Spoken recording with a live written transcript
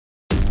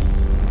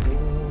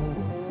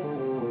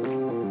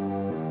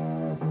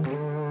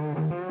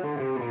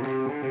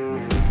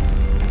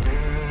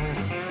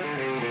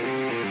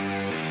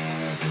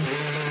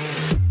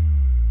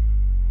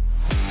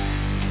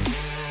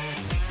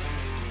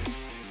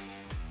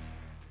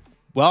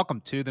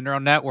Welcome to the Neural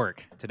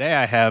Network. Today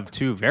I have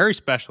two very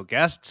special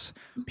guests,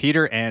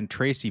 Peter and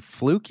Tracy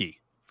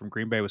Flucke from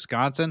Green Bay,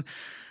 Wisconsin.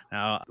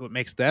 Now, what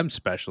makes them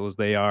special is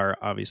they are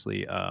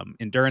obviously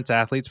endurance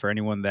athletes for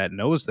anyone that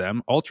knows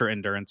them, ultra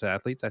endurance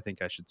athletes, I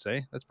think I should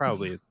say. That's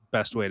probably the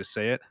best way to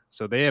say it.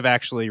 So they have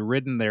actually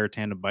ridden their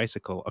tandem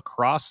bicycle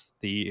across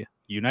the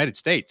United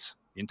States,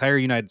 the entire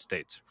United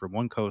States, from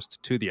one coast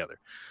to the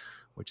other,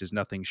 which is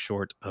nothing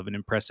short of an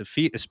impressive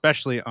feat,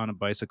 especially on a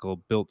bicycle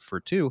built for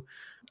two.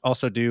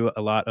 Also do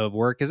a lot of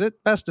work. Is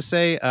it best to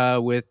say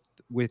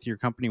with your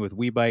company, with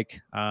WeBike,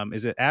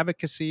 is it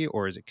advocacy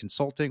or is it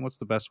consulting? What's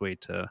the best way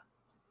to...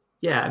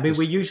 Yeah, I mean,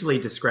 we usually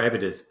describe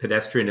it as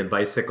pedestrian and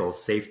bicycle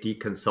safety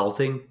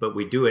consulting, but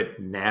we do it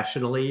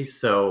nationally.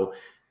 So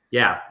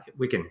yeah,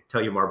 we can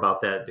tell you more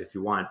about that if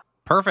you want.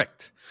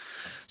 Perfect.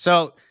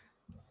 So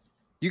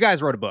you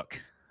guys wrote a book,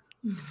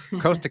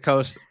 coast to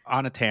coast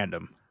on a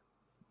tandem,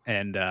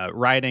 and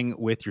riding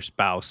with your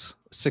spouse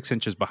 6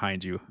 inches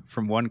behind you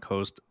from one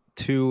coast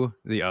to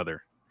the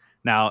other.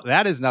 Now,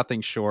 that is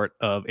nothing short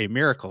of a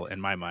miracle in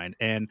my mind.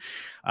 And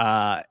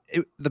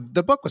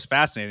the book was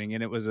fascinating,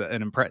 and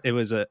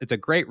it's a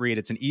great read.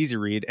 It's an easy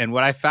read. And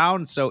what I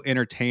found so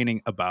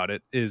entertaining about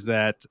it is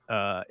that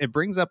it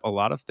brings up a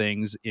lot of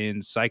things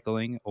in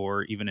cycling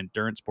or even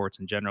endurance sports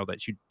in general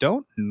that you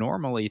don't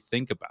normally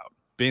think about,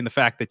 being the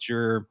fact that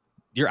you're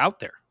out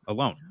there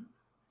alone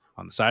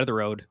on the side of the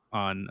road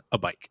on a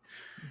bike.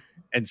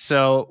 And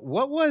so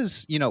what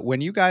was,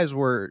 when you guys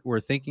were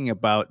thinking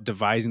about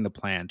devising the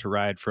plan to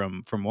ride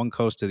from one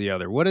coast to the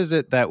other, what is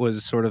it that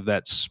was sort of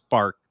that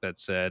spark that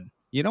said,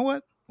 you know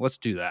what, let's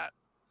do that?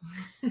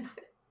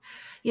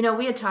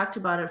 We had talked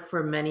about it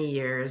for many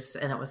years,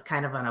 and it was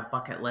kind of on a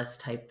bucket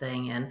list type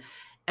thing. And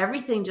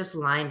everything just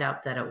lined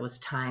up that it was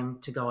time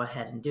to go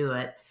ahead and do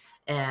it.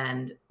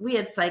 And we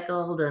had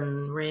cycled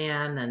and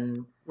ran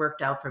and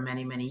worked out for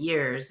many, many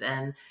years,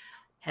 and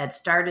had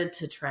started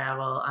to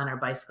travel on our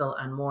bicycle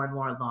on more and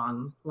more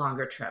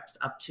longer trips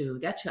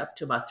got you up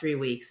to about 3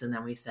 weeks. And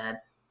then we said,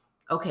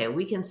 okay,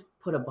 we can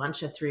put a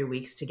bunch of 3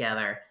 weeks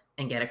together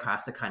and get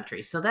across the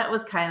country. So that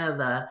was kind of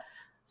the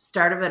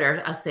start of it,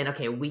 or us saying,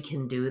 okay, we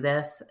can do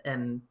this,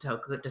 and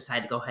to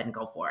decide to go ahead and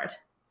go for it.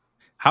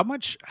 How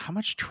much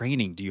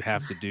training do you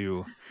have to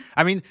do?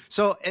 I mean,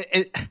 so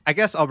I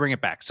guess I'll bring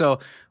it back. So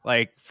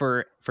like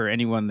for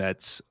anyone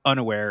that's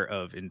unaware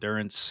of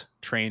endurance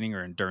training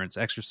or endurance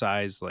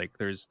exercise, like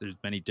there's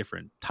many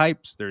different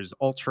types. There's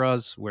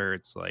ultras, where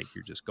it's like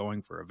you're just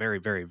going for a very,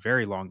 very,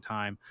 very long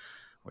time,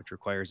 which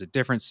requires a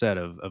different set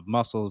of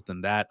muscles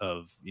than that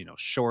of,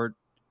 short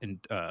and,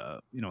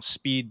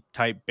 speed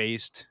type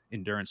based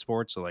endurance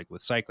sports. So like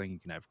with cycling, you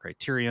can have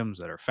criteriums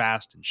that are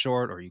fast and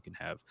short, or you can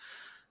have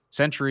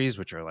centuries,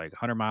 which are like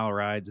 100-mile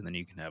rides, and then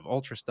you can have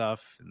ultra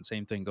stuff, and the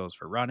same thing goes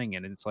for running.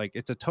 And it's like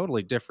it's a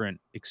totally different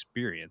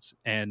experience.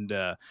 And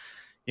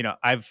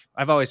I've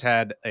always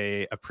had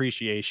a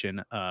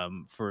appreciation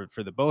for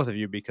the both of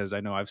you, because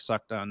I know I've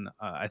sucked on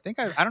I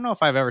don't know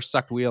if I've ever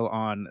sucked wheel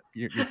on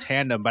your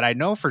tandem, but I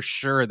know for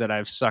sure that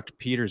I've sucked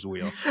Peter's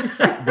wheel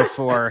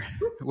before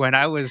when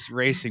I was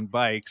racing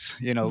bikes,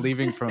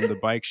 leaving from the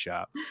bike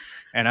shop,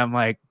 and I'm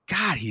like,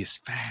 God, he's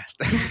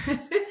fast.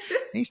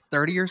 He's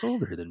 30 years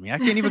older than me. I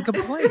can't even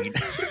complain.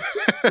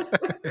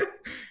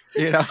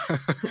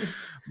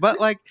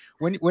 But like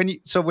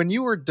when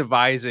you were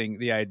devising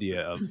the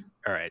idea of,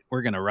 all right,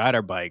 we're going to ride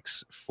our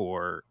bikes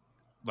for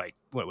like,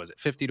 what was it?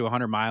 50 to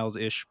 100 miles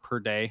ish per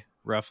day,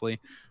 roughly.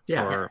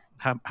 Yeah. For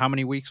how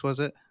many weeks was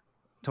it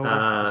total?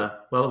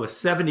 Well, it was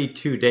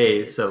 72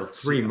 days. So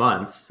 3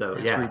 months. So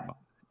yeah. 3 months.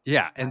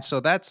 Yeah. And so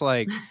that's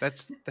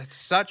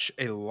such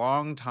a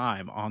long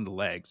time on the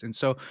legs. And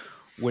so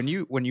when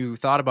you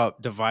thought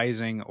about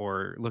devising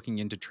or looking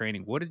into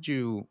training, what did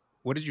you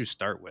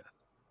start with?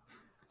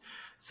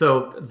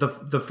 So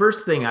the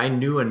first thing, I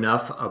knew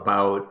enough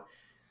about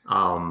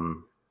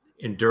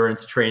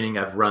endurance training.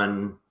 I've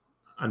run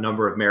a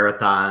number of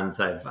marathons.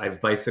 I've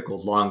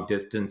bicycled long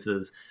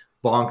distances,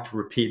 bonked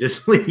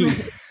repeatedly.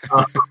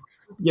 Done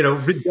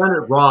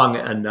it wrong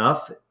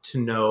enough to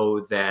know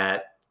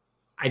that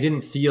I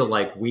didn't feel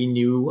like we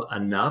knew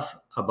enough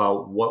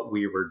about what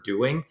we were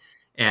doing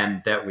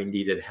and that we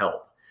needed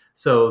help.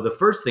 So the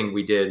first thing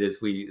we did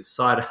is we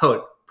sought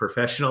out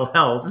professional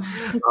help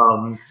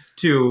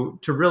to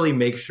really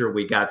make sure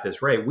we got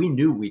this right. We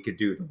knew we could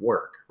do the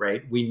work,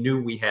 right? We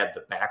knew we had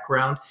the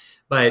background,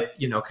 but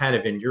kind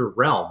of in your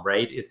realm,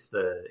 right? It's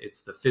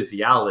the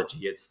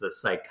physiology, it's the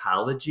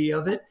psychology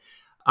of it.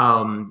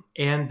 And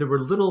there were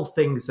little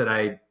things that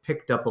I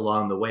picked up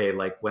along the way,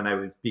 like when I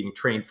was being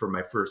trained for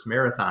my first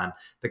marathon,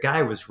 the guy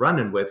I was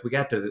running with, we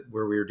got to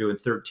where we were doing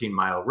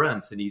 13-mile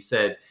runs, and he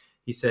said,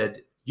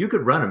 you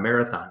could run a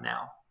marathon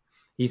now.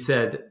 He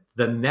said,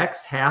 the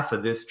next half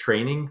of this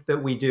training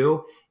that we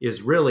do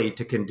is really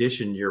to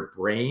condition your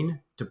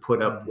brain to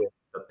put up with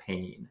the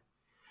pain.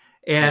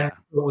 And it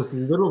was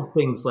little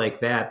things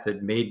like that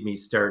made me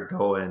start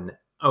going,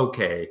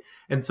 okay.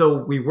 And so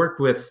we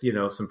worked with,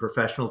 some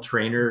professional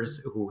trainers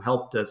who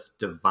helped us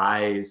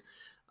devise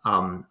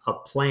a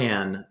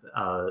plan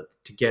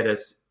to get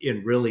us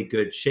in really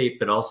good shape,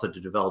 but also to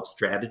develop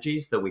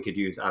strategies that we could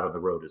use out on the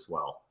road as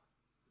well.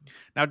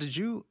 Now, did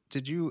you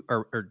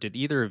or did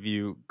either of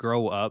you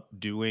grow up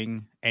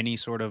doing any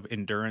sort of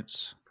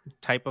endurance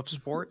type of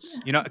sports?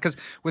 You know, because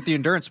with the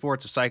endurance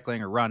sports of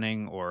cycling or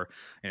running, or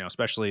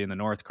especially in the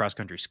north, cross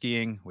country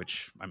skiing,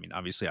 which I mean,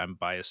 obviously, I'm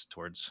biased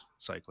towards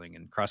cycling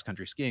and cross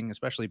country skiing,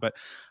 especially, but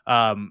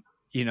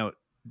you know.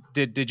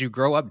 Did you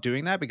grow up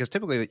doing that? Because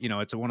typically,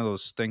 it's one of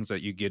those things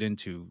that you get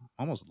into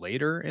almost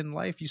later in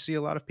life. You see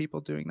a lot of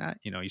people doing that.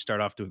 You start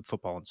off doing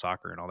football and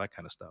soccer and all that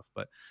kind of stuff.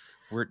 But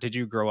did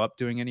you grow up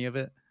doing any of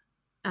it?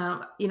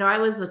 I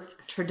was a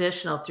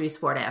traditional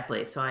 3-sport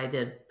athlete. So I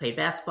played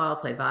basketball,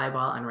 played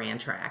volleyball, and ran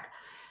track.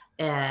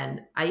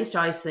 And I used to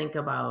always think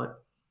about,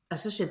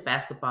 especially with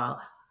basketball,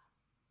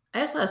 I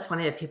just thought it's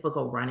funny that people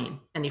go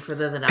running any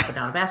further than up and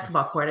down a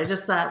basketball court. I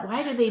just thought,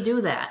 why do they do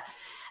that?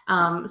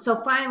 So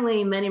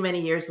finally, many,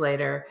 many years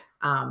later,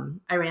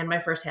 I ran my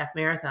first half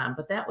marathon,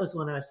 but that was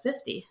when I was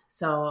 50.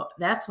 So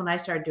that's when I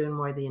started doing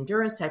more of the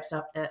endurance type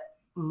stuff,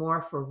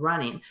 more for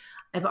running.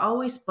 I've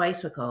always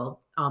bicycled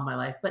all my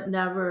life, but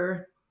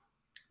never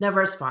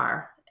as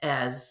far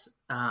as,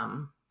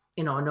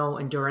 no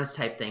endurance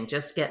type thing.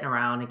 Just getting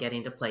around and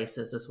getting to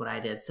places is what I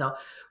did. So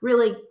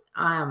really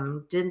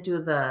didn't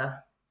do the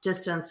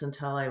distance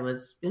until I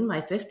was in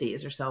my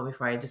 50s or so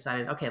before I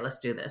decided, okay, let's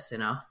do this,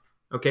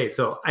 Okay,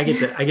 so I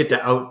get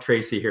to out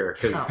Tracy here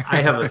because I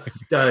have a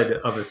stud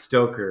of a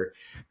stoker.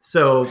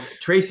 So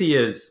Tracy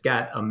has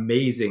got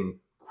amazing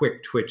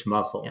quick twitch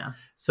muscle. Yeah.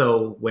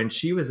 So when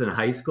she was in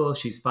high school,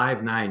 she's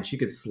 5'9", she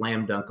could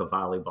slam dunk a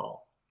volleyball,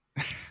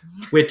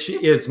 which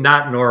is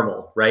not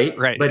normal, right?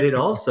 Right. But it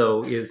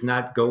also is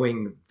not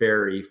going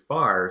very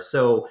far.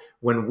 So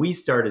when we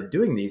started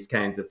doing these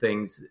kinds of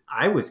things,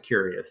 I was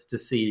curious to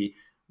see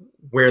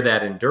where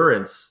that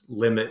endurance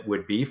limit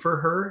would be for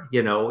her,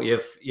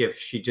 if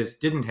she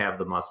just didn't have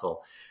the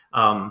muscle.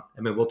 I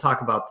mean, we'll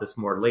talk about this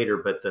more later,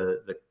 but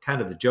the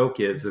kind of the joke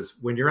is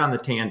when you're on the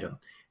tandem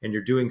and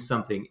you're doing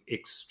something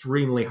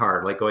extremely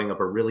hard, like going up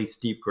a really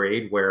steep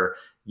grade where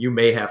you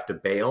may have to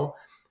bail,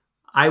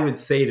 I would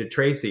say to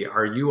Tracy,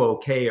 are you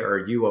okay? Are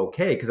you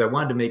okay? Because I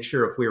wanted to make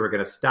sure if we were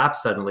going to stop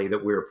suddenly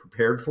that we were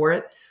prepared for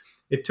it.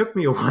 It took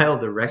me a while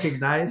to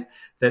recognize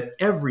that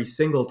every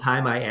single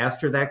time I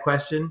asked her that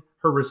question,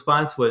 her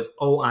response was,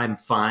 "Oh, I'm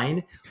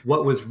fine."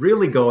 What was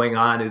really going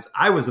on is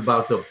I was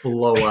about to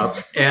blow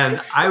up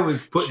and I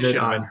was putting it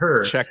on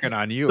her. Checking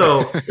on you.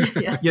 So,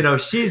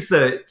 she's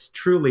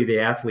truly the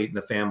athlete in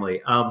the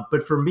family.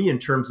 But for me, in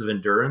terms of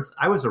endurance,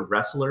 I was a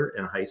wrestler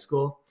in high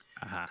school.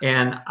 Uh-huh.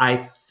 And I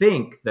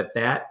think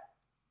that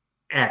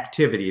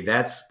activity,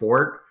 that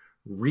sport,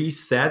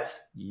 resets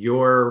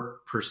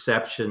your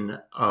perception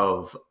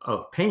of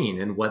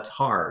pain and what's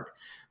hard.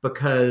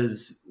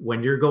 Because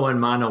when you're going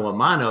mano a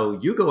mano,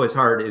 you go as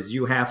hard as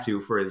you have to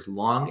for as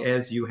long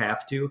as you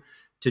have to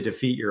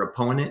defeat your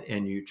opponent,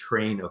 and you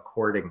train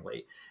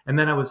accordingly. And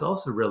then I was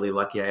also really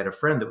lucky. I had a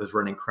friend that was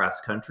running cross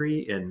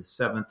country in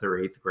 7th or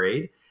 8th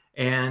grade,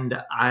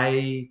 and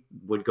I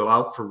would go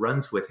out for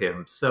runs with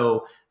him.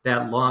 So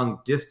that long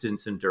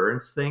distance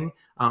endurance thing.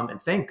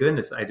 And thank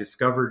goodness I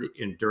discovered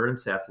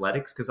endurance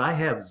athletics, because I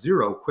have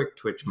zero quick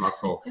twitch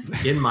muscle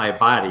in my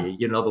body.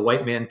 The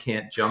white man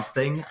can't jump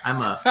thing.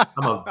 I'm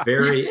a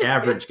very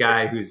average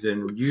guy who's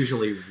in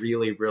usually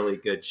really, really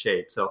good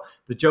shape. So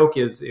the joke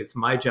is it's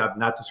my job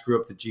not to screw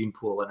up the gene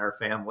pool in our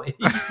family.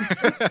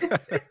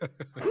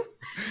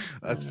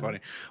 That's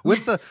funny.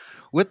 With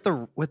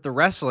the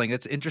wrestling,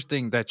 it's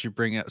interesting that you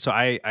bring up. So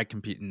I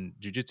compete in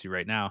jiu-jitsu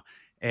right now,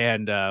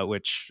 and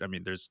which, I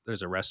mean, there's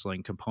a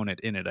wrestling component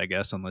in it, I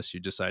guess, unless you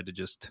decide to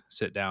just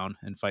sit down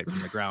and fight from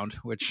the ground.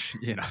 Which,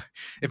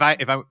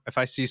 if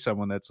I see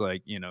someone that's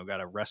like, got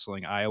a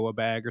wrestling Iowa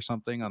bag or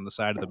something on the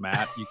side of the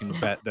mat, you can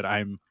bet that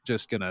I'm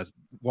just gonna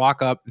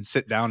walk up and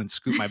sit down and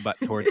scoot my butt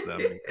towards them.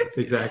 Because,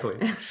 exactly,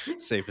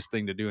 safest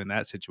thing to do in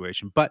that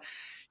situation. But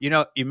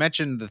you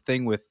mentioned the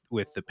thing with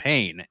the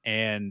pain,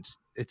 and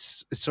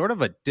it's sort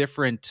of a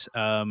different.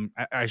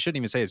 I shouldn't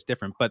even say it's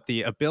different, but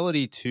the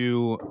ability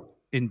to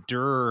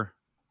endure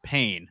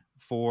pain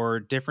for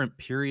different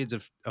periods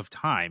of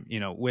time,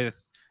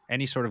 with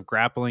any sort of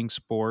grappling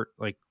sport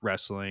like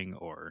wrestling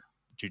or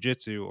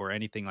jiu-jitsu or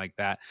anything like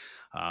that.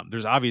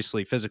 There's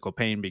obviously physical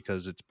pain,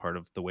 because it's part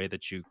of the way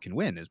that you can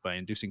win is by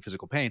inducing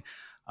physical pain.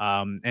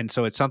 And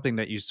so it's something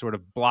that you sort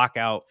of block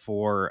out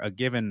for a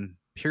given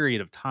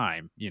period of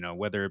time,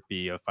 whether it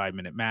be a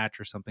 5-minute match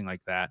or something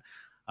like that.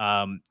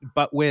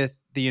 But with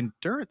the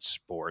endurance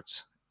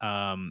sports,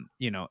 and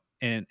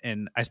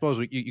I suppose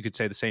you could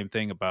say the same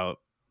thing about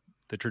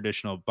the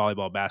traditional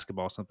volleyball,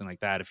 basketball, something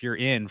like that. If you're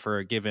in for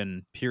a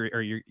given period,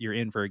 or you're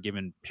in for a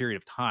given period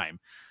of time,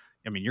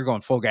 I mean, you're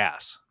going full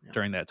gas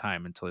during that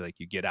time until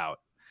you get out.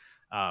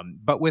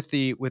 But with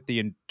the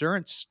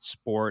endurance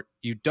sport,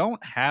 you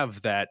don't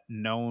have that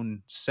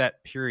known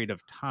set period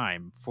of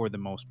time for the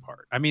most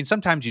part. I mean,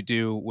 sometimes you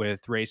do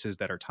with races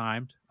that are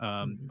timed,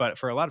 but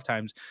for a lot of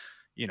times,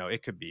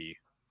 it could be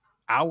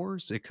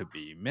hours, it could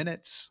be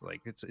minutes.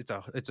 Like it's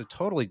a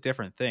totally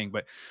different thing.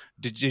 But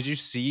did you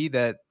see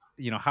that,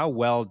 how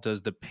well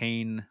does the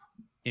pain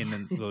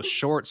in those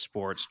short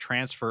sports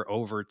transfer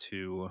over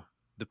to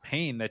the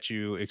pain that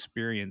you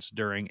experience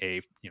during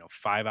a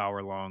 5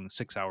 hour long,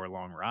 6 hour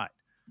long ride?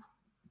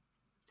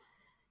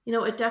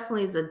 It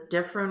definitely is a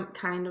different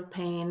kind of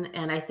pain.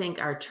 And I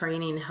think our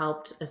training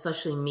helped,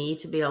 especially me,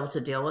 to be able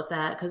to deal with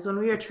that. Because when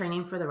we were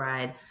training for the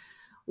ride,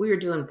 we were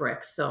doing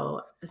bricks.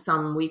 So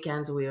some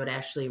weekends we would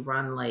actually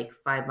run like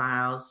 5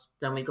 miles.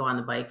 Then we'd go on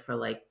the bike for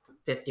like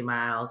 50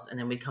 miles. And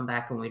then we'd come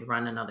back and we'd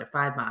run another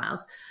 5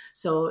 miles.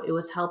 So it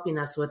was helping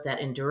us with that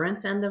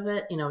endurance end of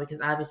it,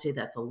 because obviously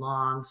that's a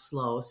long,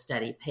 slow,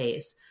 steady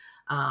pace.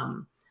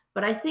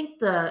 But I think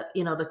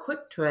the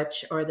quick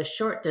twitch or the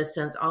short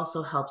distance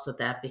also helps with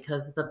that,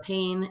 because the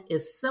pain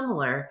is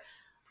similar,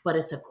 but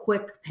it's a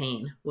quick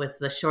pain with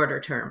the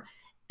shorter term.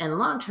 And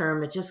long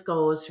term, it just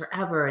goes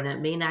forever, and it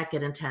may not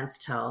get intense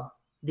till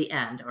the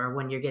end, or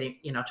when you're getting,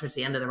 towards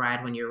the end of the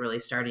ride, when you're really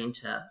starting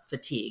to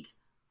fatigue.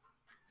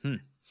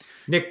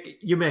 Nick,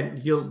 you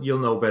meant you'll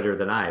know better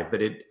than I,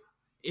 but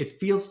it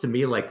feels to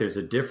me like there's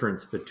a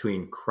difference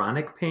between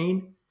chronic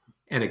pain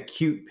and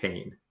acute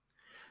pain.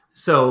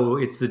 So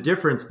it's the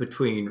difference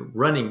between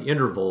running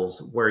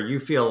intervals where you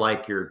feel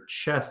like your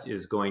chest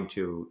is going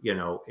to,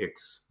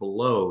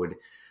 explode,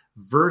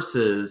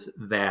 versus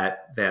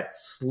that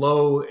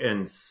slow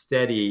and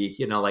steady,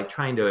 like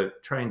trying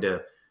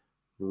to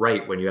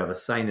write when you have a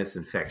sinus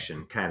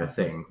infection kind of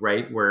thing,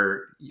 right?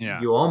 Where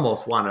you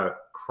almost want to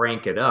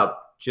crank it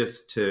up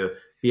just to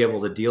be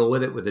able to deal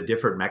with it with a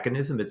different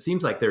mechanism. It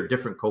seems like there are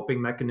different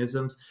coping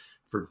mechanisms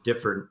for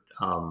different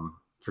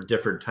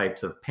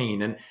types of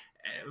pain.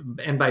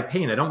 And by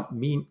pain, I don't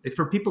mean,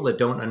 for people that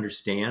don't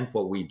understand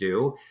what we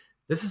do,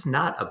 this is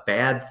not a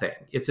bad thing.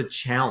 It's a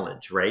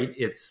challenge, right?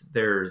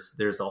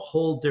 There's a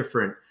whole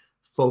different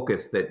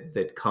focus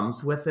that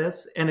comes with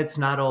this. And it's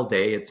not all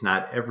day. It's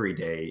not every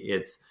day.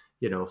 It's,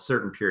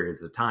 certain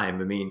periods of time.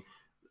 I mean,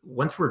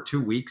 once we're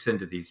 2 weeks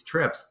into these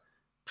trips,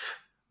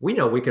 we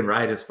know we can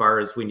ride as far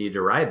as we need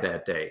to ride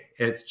that day.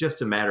 And it's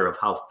just a matter of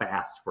how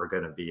fast we're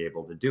going to be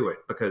able to do it.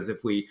 Because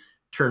if we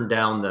turn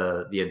down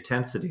the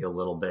intensity a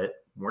little bit,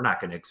 we're not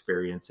going to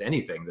experience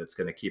anything that's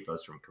going to keep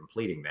us from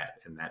completing that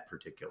in that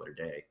particular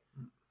day.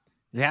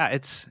 Yeah,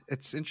 it's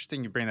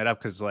interesting you bring that up,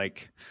 because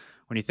like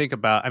when you think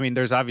about,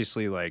 there's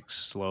obviously like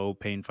slow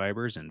pain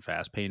fibers and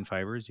fast pain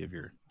fibers. You have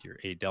your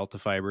A delta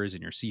fibers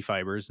and your C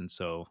fibers. And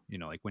so,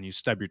 like when you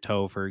stub your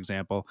toe, for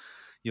example,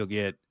 you'll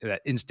get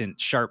that instant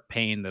sharp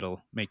pain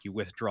that'll make you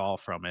withdraw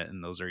from it.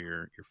 And those are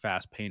your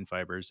fast pain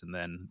fibers. And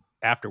then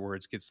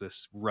afterwards gets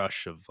this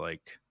rush of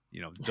like,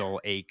 dull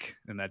ache,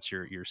 and that's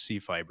your C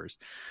fibers.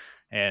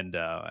 And,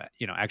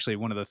 actually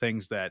one of the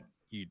things that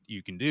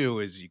you can do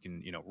is you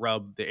can,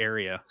 rub the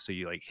area. So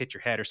you like hit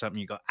your head or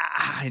something, you go,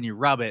 and you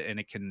rub it, and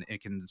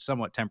it can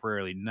somewhat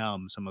temporarily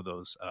numb some of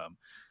those,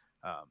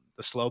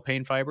 the slow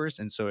pain fibers.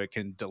 And so it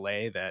can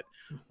delay that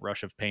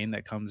rush of pain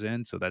that comes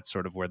in. So that's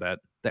sort of where that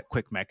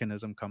quick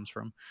mechanism comes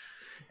from.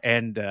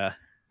 And, go.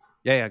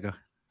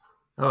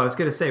 Oh, I was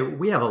going to say,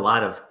 we have a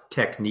lot of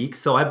techniques.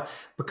 So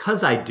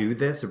because I do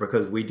this, or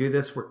because we do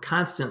this, we're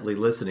constantly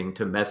listening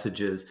to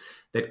messages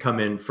that come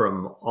in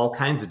from all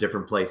kinds of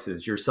different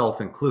places,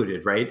 yourself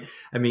included, right?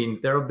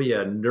 There'll be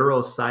a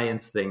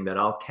neuroscience thing that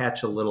I'll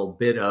catch a little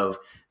bit of,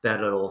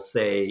 that it'll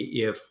say,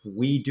 if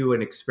we do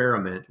an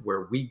experiment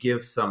where we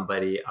give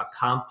somebody a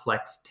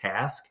complex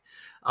task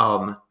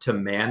to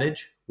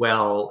manage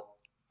while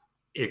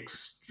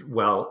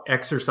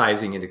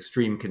exercising in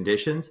extreme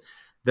conditions,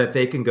 that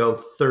they can go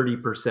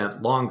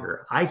 30%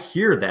 longer. I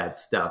hear that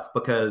stuff,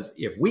 because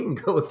if we can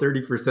go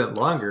 30%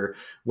 longer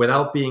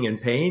without being in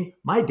pain,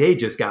 my day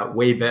just got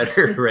way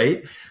better,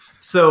 right?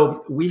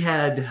 So we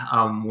had,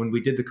 when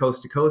we did the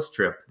coast to coast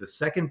trip, the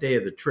second day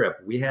of the trip,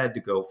 we had to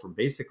go from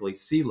basically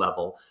sea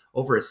level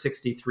over a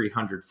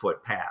 6,300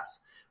 foot pass.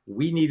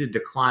 We needed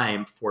to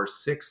climb for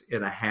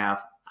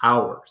 6.5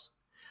 hours.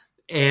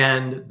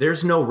 And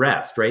there's no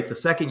rest, right? The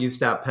second you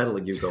stop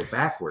pedaling, you go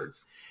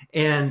backwards.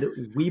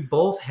 And we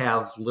both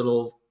have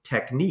little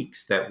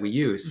techniques that we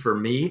use. For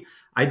me,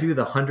 I do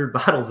the 100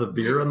 bottles of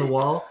beer on the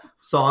wall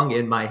song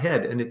in my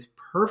head. And it's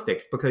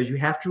perfect, because you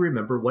have to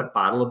remember what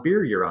bottle of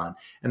beer you're on.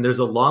 And there's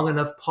a long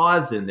enough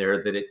pause in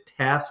there that it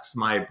tasks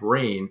my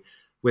brain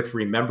with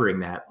remembering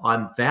that.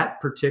 On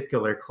that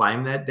particular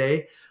climb that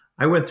day,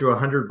 I went through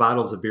 100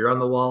 bottles of beer on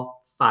the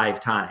wall 5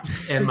 times.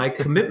 And my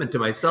commitment to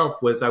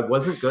myself was I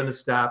wasn't going to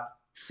stop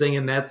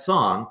singing that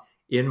song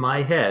in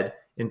my head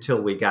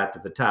until we got to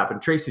the top.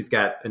 And Tracy's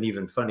got an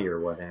even funnier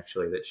one,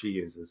 actually, that she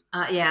uses.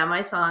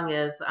 My song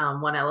is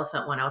One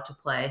Elephant Went Out to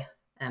Play,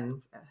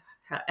 and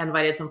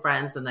invited some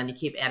friends, and then you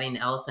keep adding the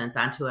elephants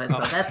onto it.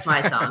 So that's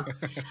my song.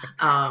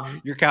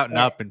 You're counting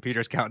up and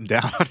Peter's counting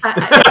down.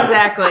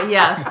 Exactly.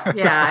 Yes.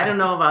 Yeah. I don't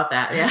know about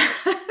that.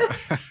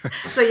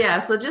 Yeah.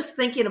 So just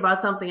thinking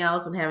about something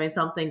else and having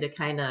something to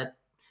kind of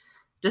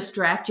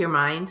distract your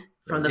mind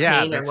from the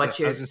Yeah, pain or that's what what I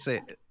you're. was gonna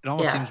say. It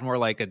almost Yeah. seems more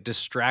like a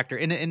distractor,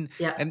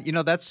 Yeah. and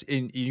that's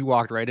you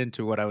walked right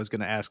into what I was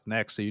going to ask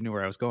next, so you knew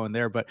where I was going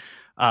there. But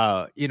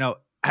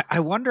I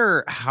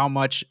wonder how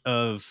much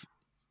of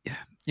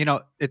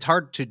it's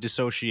hard to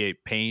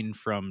dissociate pain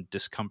from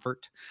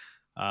discomfort,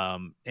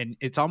 and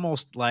it's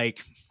almost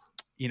like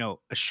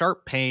a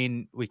sharp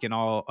pain we can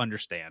all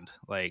understand.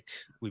 Like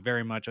we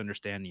very much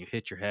understand you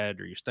hit your head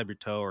or you stub your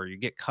toe or you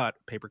get cut,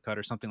 paper cut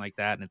or something like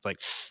that. And it's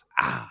like,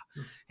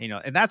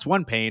 and that's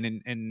one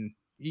pain. And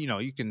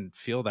you can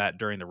feel that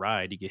during the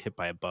ride. You get hit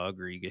by a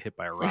bug or you get hit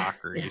by a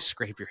rock or Yeah. you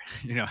scrape your,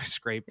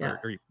 Yeah.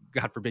 or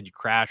God forbid you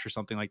crash or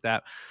something like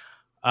that.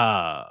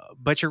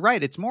 But you're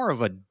right. It's more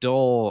of a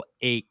dull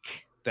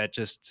ache that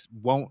just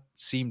won't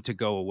seem to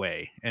go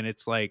away, and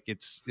it's like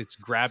it's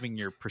grabbing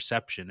your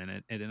perception,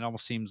 and it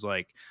almost seems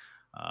like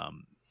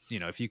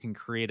if you can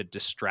create a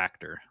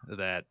distractor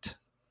that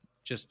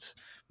just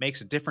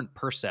makes a different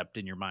percept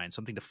in your mind,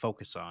 something to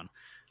focus on,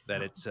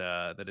 that it's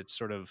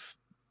sort of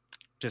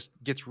just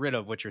gets rid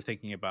of what you're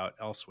thinking about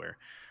elsewhere,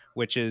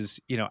 which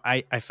is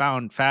I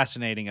found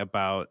fascinating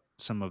about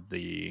some of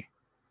the,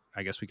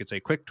 I guess we could say,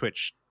 quick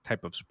twitch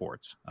type of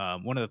sports.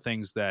 One of the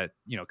things that,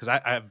 because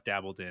I've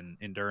dabbled in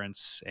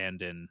endurance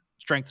and in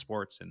strength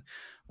sports, and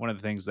one of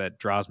the things that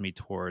draws me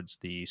towards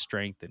the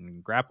strength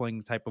and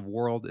grappling type of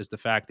world is the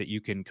fact that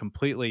you can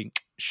completely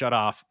shut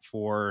off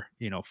for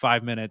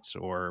 5 minutes,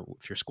 or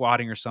if you're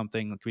squatting or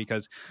something,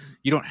 because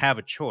you don't have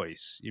a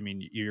choice. I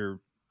mean, you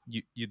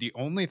the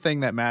only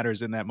thing that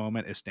matters in that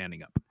moment is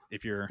standing up.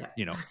 If you're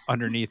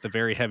underneath a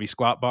very heavy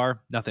squat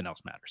bar, nothing else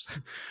matters.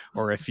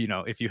 Or if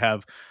you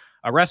have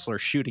a wrestler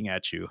shooting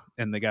at you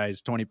and the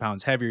guy's 20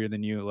 pounds heavier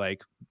than you,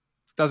 like,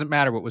 doesn't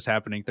matter what was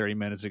happening 30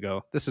 minutes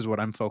ago. This is what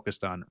I'm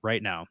focused on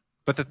right now.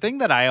 But the thing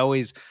that I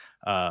always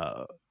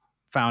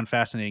found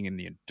fascinating in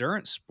the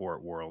endurance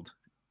sport world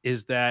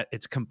is that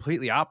it's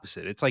completely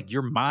opposite. It's like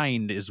your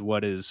mind is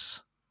what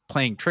is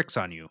playing tricks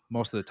on you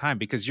most of the time,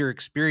 because you're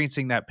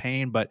experiencing that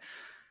pain, but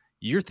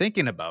you're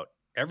thinking about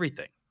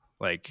everything.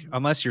 Like,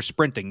 unless you're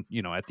sprinting,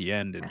 at the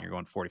end and you're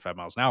going 45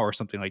 miles an hour or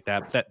something like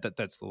that,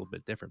 that's a little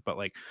bit different. But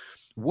like,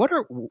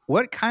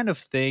 what kind of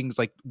things,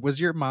 like, was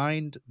your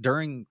mind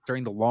during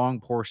the long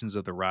portions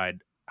of the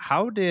ride?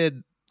 How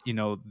did,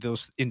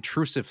 those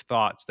intrusive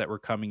thoughts that were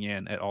coming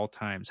in at all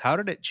times, how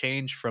did it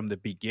change from the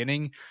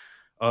beginning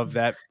of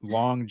that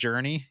long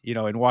journey,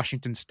 in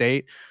Washington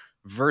State,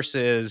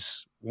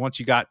 versus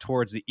once you got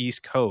towards the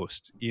East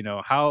Coast?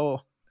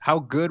 How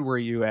good were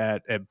you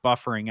at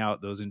buffering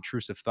out those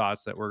intrusive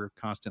thoughts that were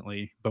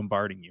constantly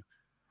bombarding you,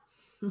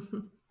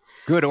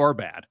 good or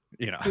bad?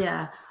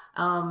 Yeah.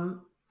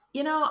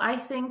 I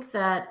think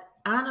that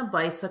on a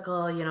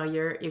bicycle,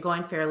 you're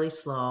going fairly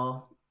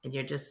slow and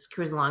you're just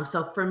cruising along.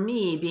 So for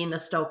me, being the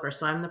stoker,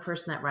 so I'm the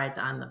person that rides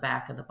on the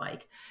back of the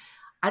bike,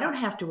 I don't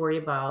have to worry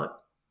about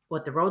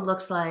what the road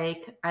looks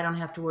like. I don't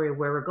have to worry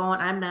where we're going.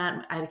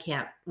 I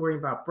can't worry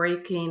about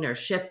braking or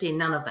shifting,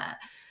 none of that.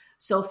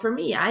 So for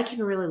me, I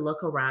can really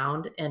look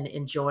around and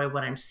enjoy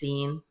what I'm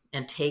seeing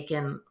and take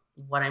in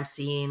what I'm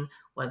seeing,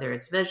 whether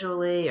it's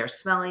visually or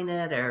smelling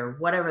it or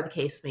whatever the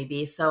case may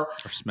be. So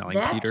Or smelling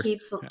that Peter.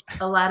 keeps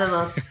a lot of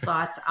those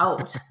thoughts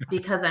out,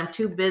 because I'm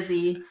too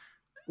busy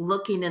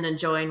looking and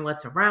enjoying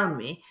what's around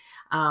me.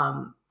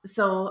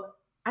 So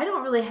I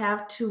don't really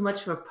have too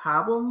much of a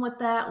problem with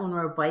that when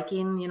we're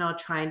biking,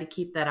 trying to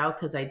keep that out,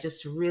 because I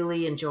just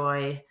really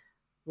enjoy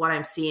what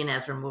I'm seeing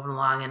as we're moving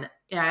along. And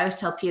I always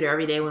tell Peter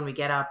every day when we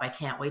get up, I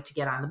can't wait to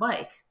get on the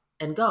bike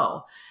and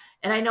go.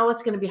 And I know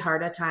it's going to be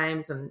hard at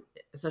times, and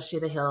especially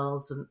the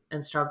hills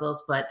and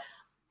struggles, but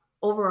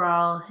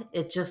overall,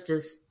 it just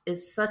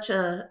is such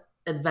a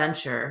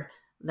adventure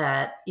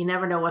that you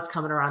never know what's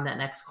coming around that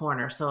next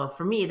corner. So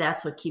for me,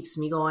 that's what keeps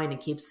me going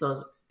and keeps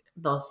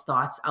those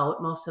thoughts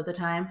out most of the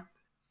time.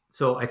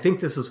 So I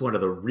think this is one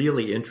of the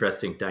really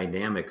interesting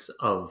dynamics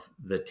of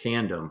the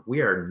tandem.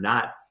 We are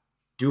not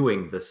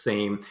doing the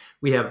same.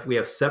 We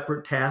have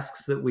separate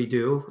tasks that we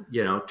do.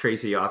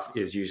 Tracy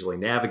is usually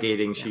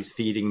navigating. Yeah. She's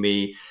feeding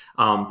me.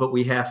 But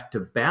we have to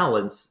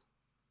balance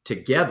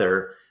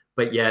together,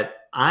 but yet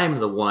I'm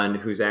the one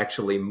who's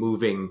actually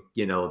moving,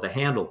 the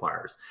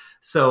handlebars.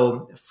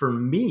 So for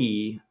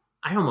me,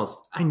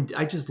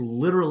 I just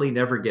literally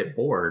never get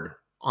bored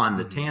on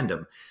the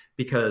tandem,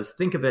 because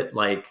think of it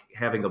like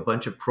having a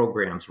bunch of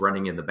programs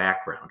running in the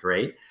background,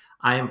 right?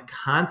 I am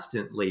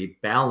constantly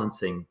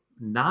balancing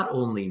not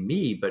only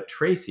me, but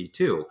Tracy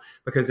too,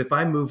 because if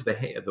I move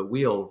the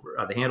wheel,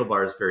 the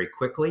handlebars very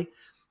quickly,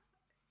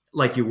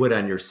 like you would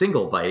on your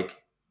single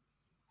bike,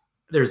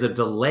 there's a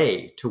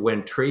delay to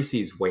when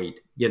Tracy's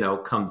weight,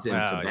 comes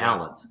into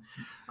balance.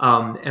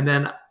 Yeah. And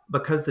then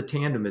because the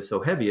tandem is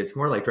so heavy, it's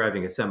more like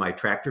driving a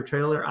semi-tractor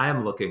trailer. I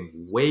am looking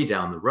way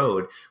down the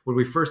road. When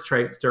we first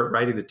start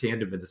riding the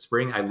tandem in the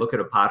spring, I look at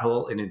a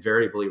pothole and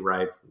invariably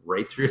ride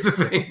right through the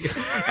thing.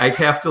 I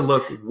have to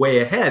look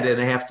way ahead,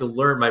 and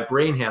my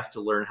brain has to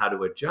learn how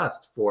to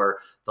adjust for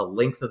the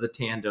length of the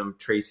tandem,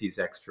 Tracy's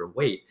extra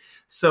weight.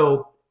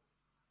 So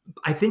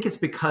I think it's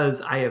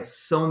because I have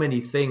so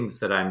many things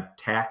that I'm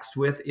taxed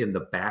with in the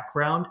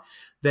background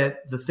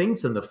that the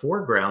things in the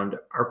foreground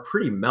are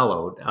pretty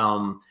mellowed.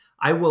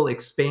 I will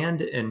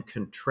expand and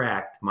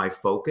contract my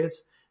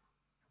focus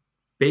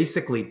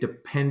basically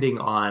depending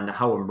on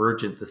how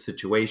emergent the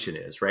situation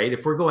is, right?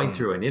 If we're going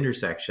through an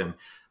intersection,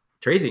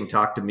 Tracy can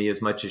talk to me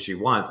as much as she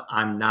wants.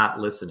 I'm not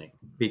listening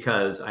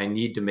because I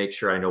need to make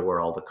sure I know where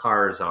all the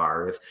cars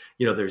are. If,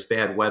 there's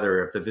bad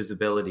weather, if the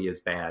visibility is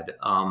bad,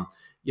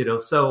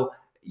 so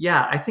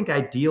yeah, I think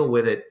I deal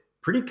with it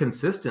pretty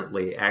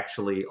consistently,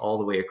 actually, all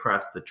the way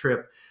across the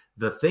trip.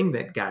 The thing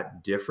that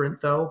got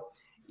different, though,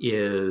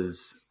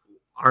 is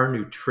our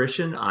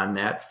nutrition on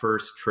that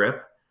first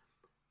trip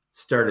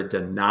started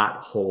to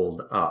not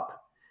hold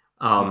up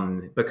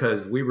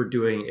because we were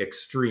doing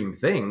extreme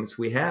things.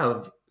 We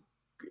have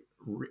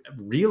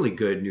really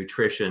good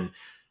nutrition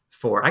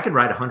I could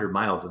ride 100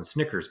 miles on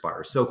Snickers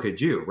bars. So could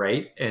you,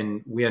 right?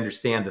 And we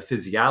understand the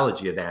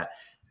physiology of that.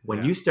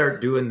 When you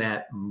start doing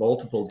that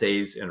multiple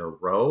days in a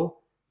row,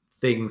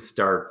 things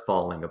start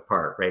falling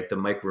apart, right? The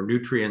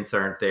micronutrients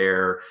aren't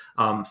there.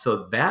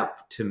 So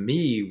that to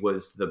me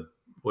was the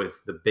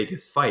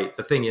biggest fight.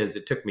 The thing is,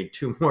 it took me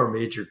 2 more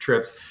major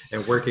trips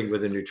and working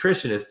with a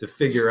nutritionist to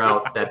figure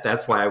out that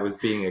that's why I was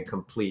being a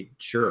complete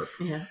jerk.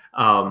 Yeah.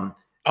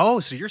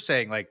 So you're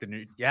saying like the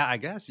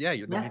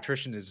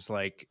nutrition is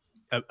like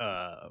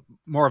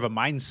more of a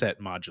mindset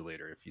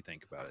modulator, if you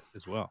think about it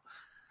as well.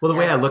 Well, the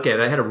way I look at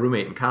it, I had a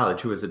roommate in college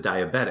who was a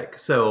diabetic.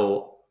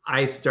 So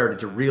I started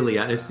to really,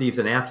 and Steve's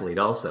an athlete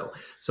also.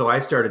 So I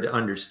started to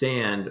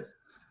understand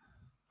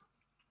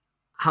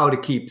how to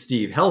keep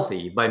Steve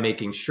healthy by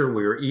making sure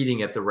we were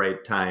eating at the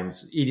right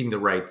times, eating the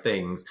right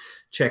things,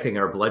 checking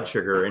our blood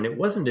sugar. And it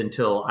wasn't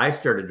until I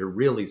started to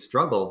really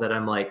struggle that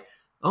I'm like,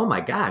 oh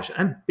my gosh,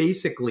 I'm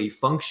basically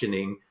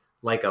functioning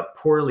like a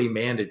poorly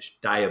managed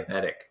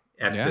diabetic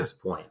at this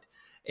point.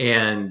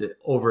 And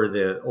over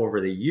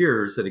the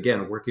years, and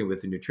again, working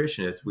with the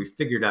nutritionist, we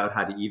figured out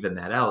how to even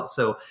that out.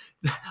 So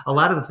a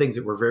lot of the things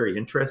that were very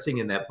interesting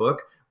in that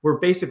book were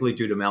basically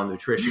due to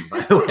malnutrition, by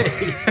the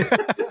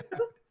way.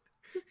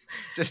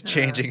 Just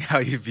changing how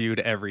you viewed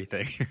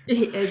everything.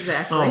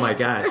 Exactly. Oh my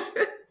gosh.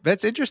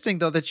 That's interesting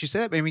though that you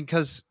said, I mean,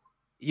 because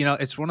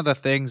it's one of the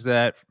things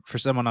that for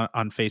someone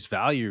on face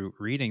value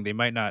reading, they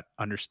might not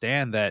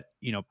understand that,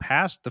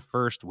 past the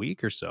first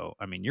week or so,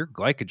 I mean, your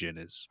glycogen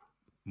is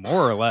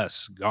more or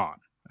less gone.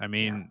 I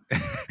mean,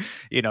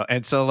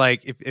 and so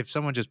like if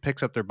someone just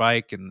picks up their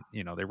bike and,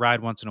 they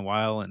ride once in a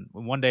while and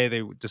one day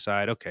they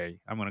decide, okay,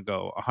 I'm going to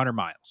go 100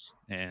 miles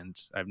and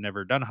I've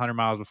never done 100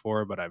 miles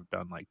before, but I've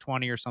done like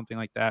 20 or something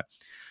like that.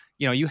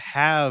 You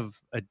have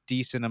a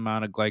decent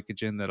amount of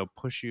glycogen that'll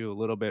push you a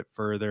little bit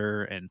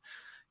further and,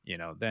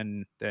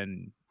 then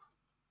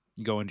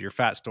you go into your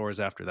fat stores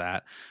after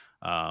that.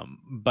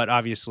 But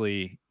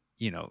obviously,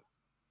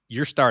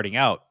 you're starting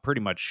out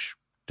pretty much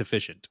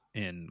deficient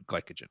in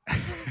glycogen.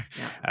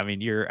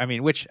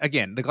 Which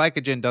again, the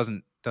glycogen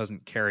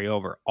doesn't carry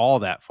over all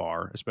that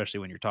far, especially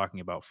when you're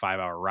talking about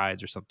 5-hour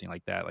rides or something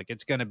like that. Like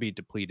it's going to be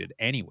depleted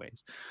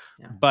anyways.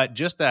 But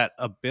just that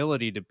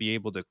ability to be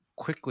able to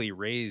quickly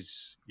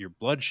raise your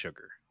blood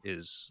sugar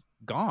is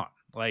gone.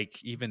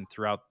 Like even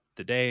throughout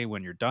the day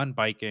when you're done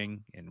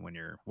biking and when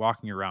you're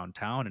walking around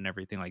town and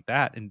everything like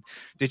that. And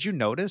did you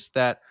notice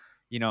that,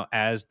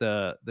 as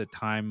the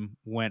time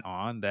went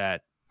on,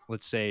 that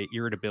let's say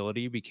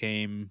irritability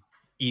became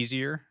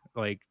easier,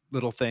 like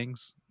little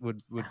things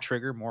would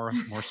trigger more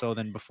so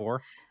than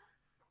before?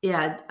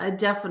 Yeah, I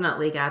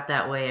definitely got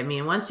that way. I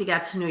mean, once you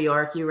got to New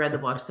York, you read the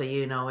book, so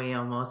we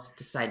almost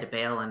decided to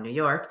bail on New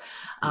York.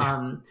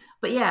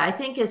 But yeah, I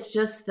think it's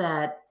just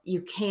that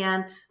you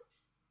can't,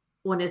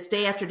 when it's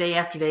day after day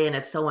after day and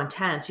it's so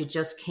intense, you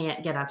just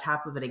can't get on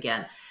top of it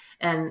again.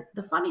 And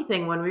the funny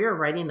thing, when we were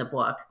writing the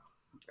book,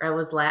 I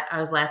was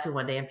laughing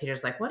one day and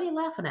Peter's like, "What are you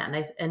laughing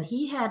at?" And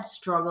he had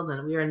struggled,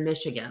 and we were in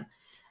Michigan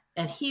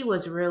and he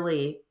was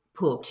really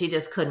pooped. He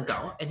just couldn't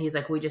go. And he's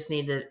like, "We just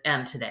need to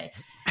end today."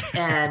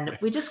 And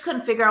we just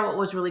couldn't figure out what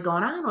was really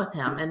going on with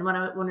him. And when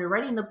we were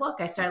writing the book,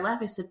 I started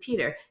laughing. I said,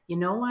 "Peter, you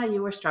know why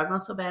you were struggling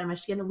so bad in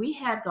Michigan? We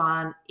had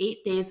gone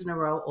 8 days in a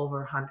row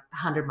over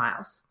 100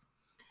 miles.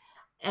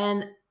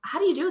 And how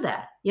do you do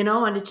that?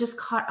 And it just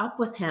caught up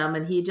with him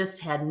and he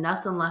just had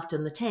nothing left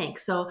in the tank."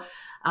 So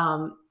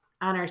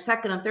on our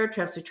second and third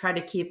trips, we tried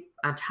to keep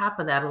on top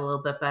of that a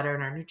little bit better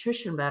and our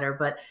nutrition better.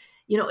 But,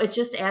 it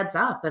just adds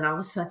up. And all of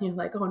a sudden you're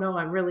like, oh no,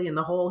 I'm really in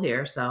the hole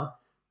here. So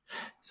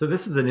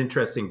this is an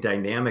interesting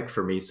dynamic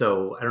for me.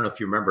 So I don't know if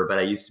you remember, but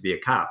I used to be a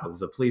cop. I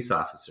was a police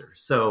officer.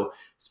 So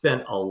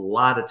spent a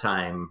lot of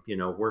time,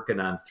 working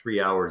on 3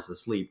 hours of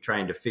sleep,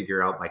 trying to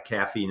figure out my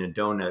caffeine and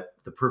donut,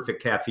 the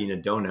perfect caffeine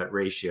and donut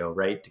ratio,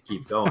 right, to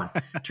keep going.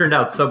 Turned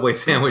out Subway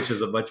sandwich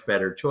is a much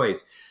better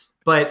choice.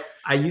 But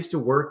I used to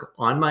work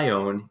on my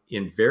own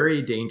in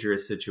very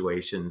dangerous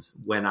situations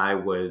when I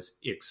was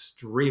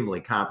extremely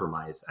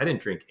compromised. I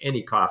didn't drink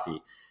any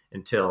coffee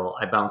until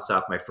I bounced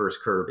off my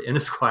first curb in a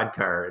squad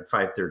car at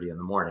 5:30 in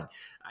the morning.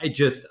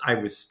 I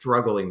was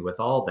struggling with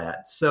all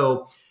that.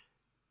 So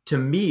to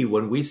me,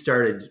 when we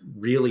started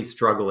really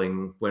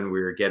struggling when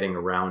we were getting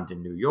around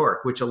in New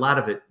York, which a lot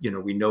of it,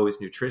 we know is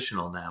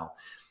nutritional now,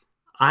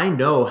 I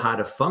know how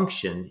to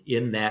function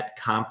in that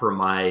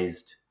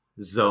compromised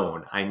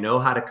zone. I know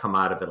how to come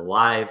out of it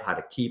alive, how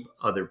to keep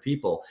other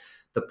people.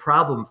 The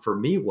problem for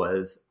me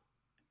was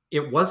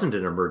it wasn't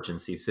an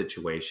emergency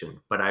situation,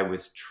 but I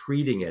was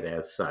treating it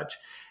as such.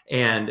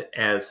 And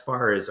as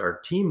far as our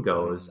team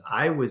goes,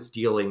 I was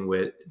dealing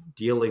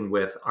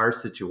with our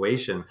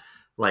situation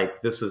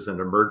like this was an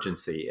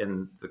emergency.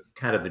 And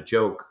the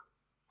joke,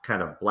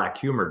 kind of black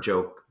humor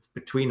joke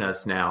between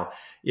us now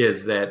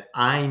is that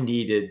I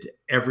needed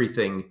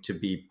everything to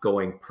be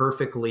going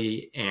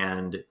perfectly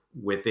and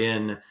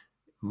within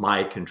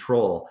my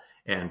control.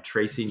 And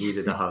Tracy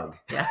needed a hug.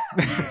 Yeah.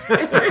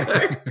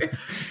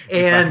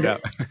 And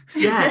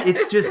yeah,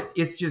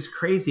 it's just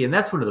crazy. And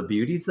that's one of the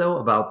beauties though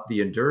about the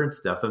endurance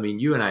stuff. I mean,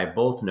 you and I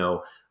both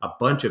know a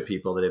bunch of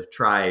people that have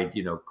tried,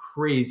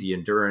 crazy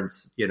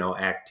endurance,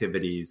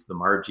 activities, the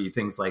Margie,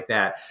 things like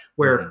that,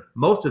 where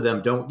most of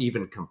them don't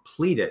even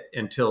complete it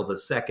until the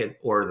second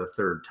or the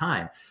third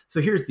time.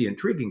 So here's the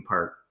intriguing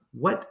part.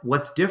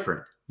 What's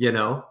different?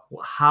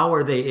 How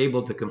are they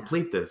able to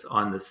complete this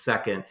on the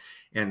second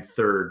and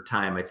third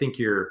time? I think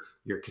your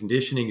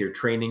conditioning, your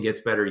training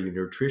gets better, your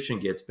nutrition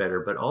gets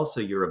better, but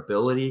also your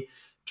ability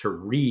to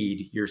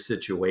read your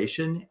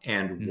situation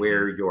and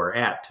where you're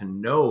at, to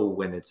know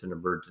when it's an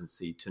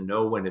emergency, to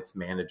know when it's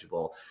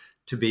manageable,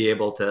 to be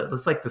able to,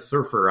 it's like the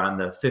surfer on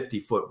the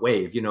 50-foot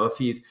wave.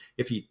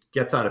 If he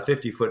gets on a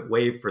 50-foot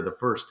wave for the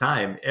first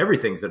time,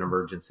 everything's an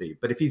emergency.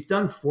 But if he's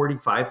done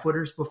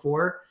 45-footers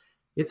before,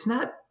 it's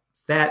not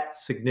that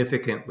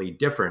significantly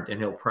different,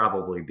 and he'll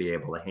probably be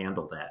able to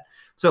handle that.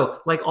 So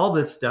like all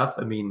this stuff,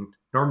 I mean,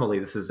 normally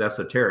this is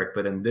esoteric,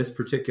 but in this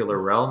particular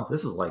realm,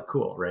 this is like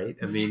cool, right?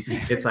 I mean,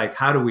 it's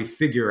how do we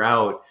figure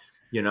out,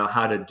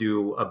 how to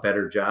do a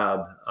better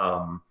job,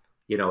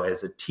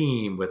 as a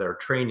team with our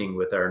training,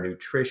 with our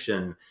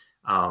nutrition,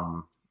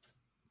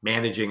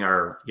 managing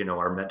our,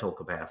 our mental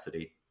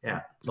capacity.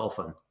 Yeah, it's all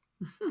fun.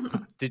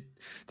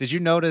 Did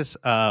you notice,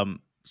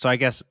 so I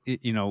guess,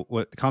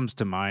 what comes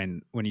to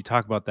mind when you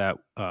talk about that,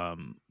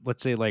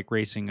 let's say like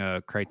racing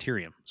a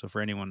criterium. So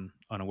for anyone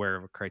unaware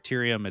of a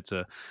criterium, it's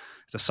a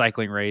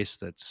cycling race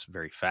that's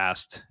very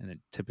fast, and it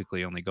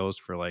typically only goes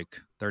for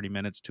like 30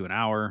 minutes to an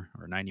hour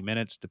or 90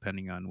 minutes,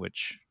 depending on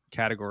which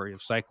category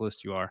of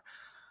cyclist you are.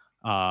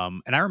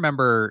 And I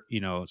remember,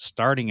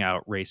 starting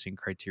out racing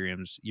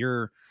criteriums,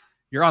 you're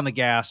on the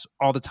gas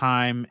all the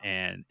time,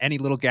 and any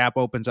little gap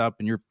opens up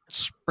and you're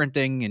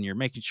sprinting and you're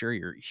making sure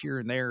you're here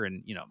and there.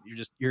 And,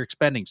 you're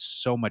expending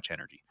so much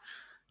energy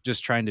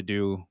just trying to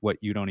do what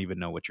you don't even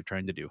know what you're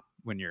trying to do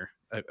when you're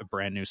a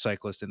brand new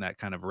cyclist in that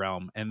kind of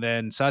realm. And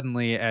then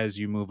suddenly, as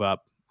you move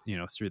up,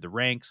 through the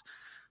ranks,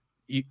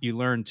 you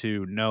learn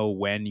to know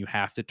when you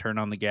have to turn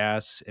on the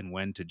gas and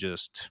when to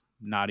just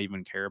not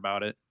even care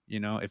about it.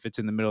 If it's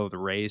in the middle of the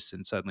race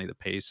and suddenly the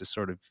pace is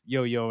sort of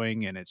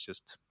yo-yoing and it's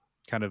just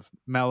kind of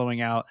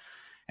mellowing out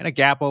and a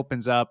gap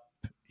opens up,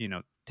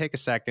 take a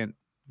second,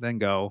 then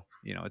go,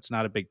 it's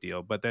not a big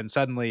deal. But then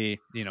suddenly,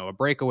 a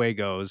breakaway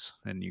goes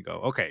and you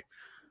go, okay,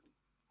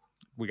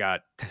 we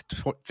got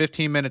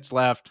 15 minutes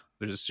left.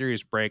 There's a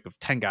serious break of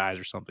 10 guys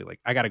or something. Like,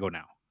 I got to go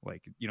now.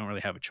 Like, you don't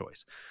really have a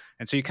choice.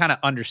 And so you kind of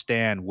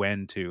understand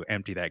when to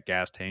empty that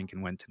gas tank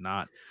and when to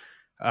not.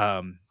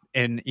 And,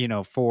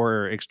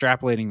 for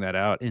extrapolating that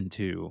out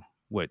into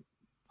what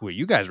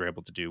you guys were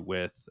able to do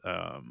with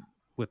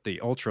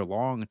the ultra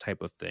long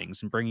type of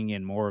things and bringing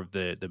in more of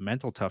the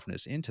mental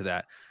toughness into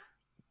that.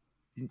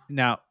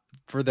 Now,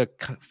 for the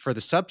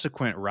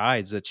subsequent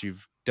rides that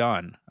you've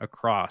done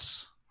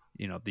across,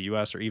 the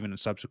US or even in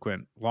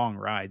subsequent long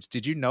rides,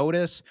 did you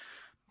notice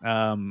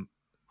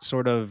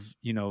sort of,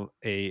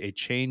 a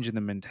change in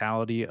the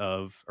mentality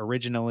of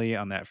originally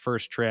on that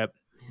first trip,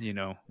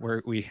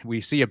 where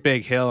we see a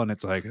big hill and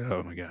it's like,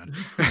 oh my God.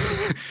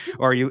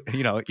 Or you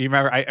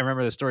remember, I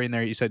remember the story in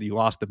there, you said you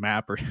lost the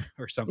map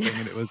or something,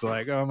 and it was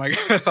like, oh my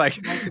God, like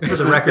for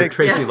the record,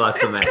 Tracy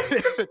lost the map.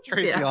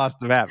 Tracy lost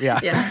the map.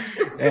 Yeah.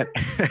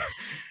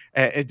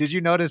 And did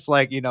you notice,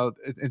 like,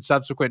 in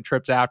subsequent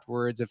trips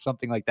afterwards, if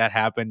something like that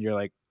happened, you're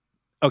like,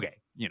 okay,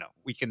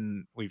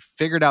 we've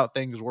figured out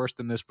things worse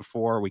than this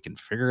before. We can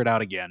figure it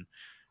out again.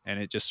 And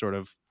it just sort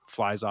of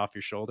flies off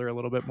your shoulder a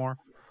little bit more.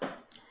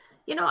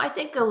 I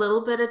think a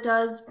little bit it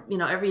does.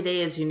 Every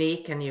day is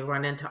unique and you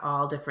run into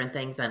all different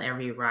things on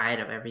every ride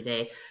of every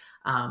day.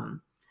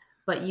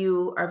 But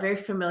you are very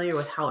familiar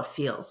with how it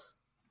feels,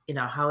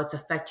 how it's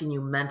affecting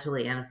you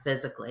mentally and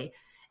physically.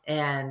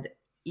 And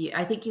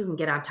I think you can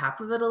get on top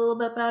of it a little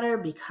bit better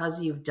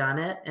because you've done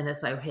it. And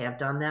it's like, hey, I've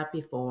done that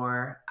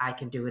before. I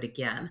can do it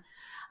again.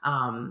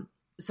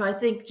 So I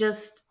think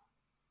just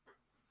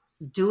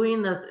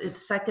doing the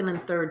second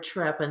and third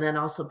trip and then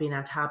also being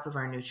on top of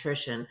our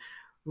nutrition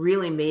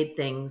really made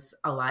things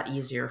a lot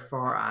easier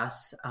for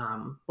us.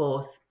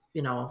 Both,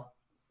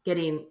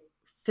 getting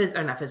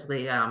not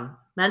physically,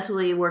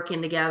 mentally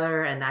working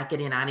together and not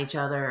getting on each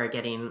other or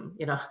getting,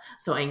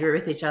 so angry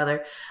with each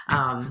other.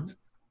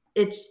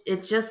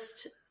 It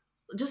just,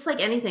 just like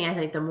anything, I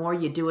think the more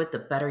you do it, the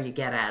better you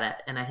get at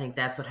it. And I think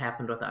that's what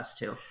happened with us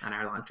too on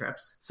our long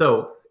trips.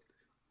 So,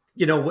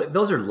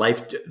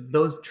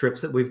 those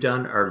trips that we've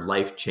done are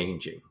life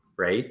changing,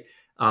 right?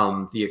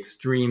 The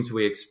extremes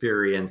we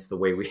experience, the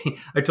way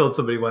I told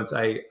somebody once,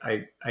 I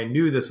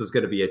knew this was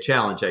going to be a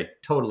challenge. I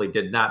totally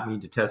did not mean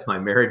to test my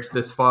marriage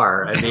this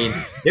far. I mean,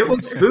 it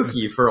was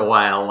spooky for a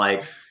while.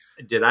 Like,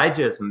 did I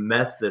just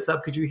mess this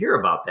up? Because you hear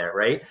about that,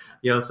 right?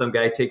 Some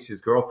guy takes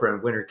his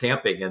girlfriend winter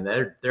camping and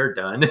they're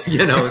done.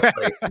 It's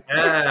like,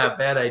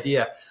 bad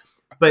idea.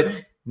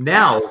 But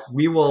now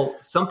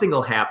something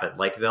will happen.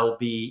 Like there'll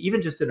be,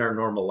 even just in our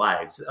normal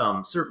lives,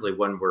 certainly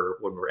when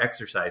we're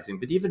exercising,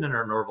 but even in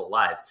our normal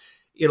lives,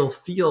 it'll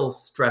feel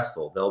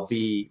stressful. There'll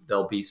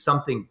be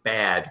something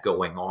bad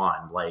going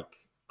on, like,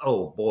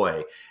 oh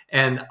boy.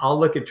 And I'll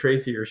look at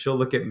Tracy or she'll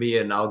look at me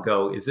and I'll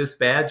go, is this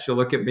bad? She'll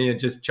look at me and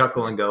just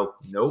chuckle and go,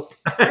 nope.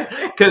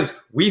 Because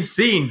we've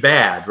seen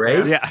bad,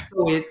 right? Yeah.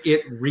 So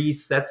it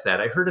resets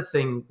that. I heard a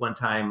thing one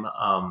time,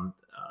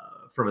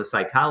 from a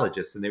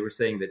psychologist, and they were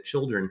saying that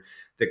children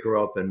that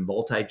grow up in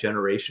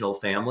multi-generational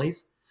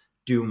families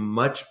do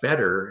much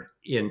better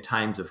in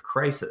times of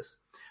crisis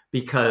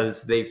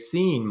because they've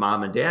seen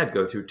mom and dad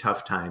go through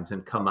tough times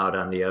and come out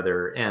on the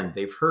other end.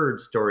 They've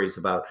heard stories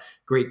about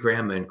great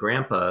grandma and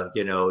grandpa,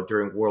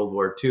 during World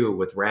War II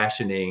with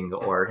rationing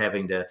or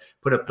having to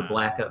put up the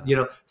blackout,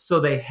 so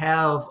they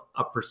have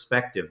a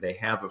perspective, they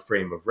have a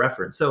frame of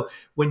reference. So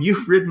when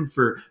you've ridden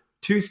for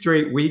 2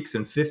 straight weeks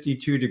in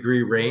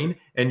 52-degree rain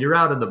and you're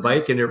out on the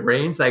bike and it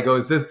rains, I go,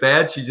 is this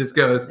bad? She just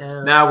goes,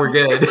 nah, we're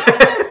good.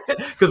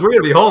 Because we're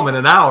going to be home in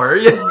an hour.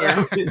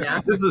 Yeah.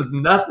 This is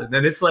nothing.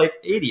 And it's like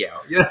 80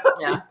 out.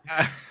 Yeah.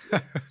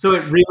 So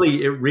it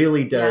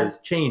really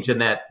does change.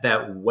 And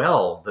that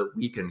well that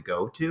we can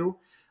go to,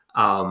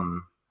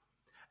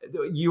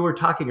 you were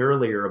talking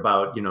earlier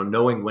about,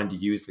 knowing when to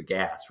use the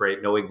gas,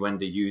 right? Knowing when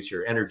to use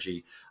your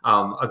energy.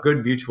 A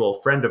good mutual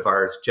friend of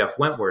ours, Jeff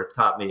Wentworth,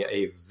 taught me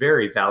a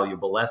very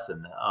valuable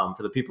lesson.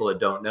 For the people that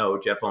don't know,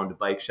 Jeff owned a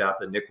bike shop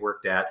that Nick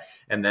worked at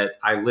and that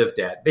I lived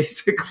at,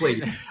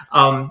 basically.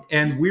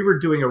 And we were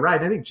doing a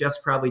ride. I think Jeff's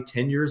probably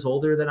 10 years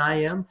older than I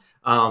am.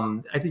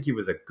 I think he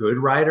was a good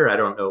rider. I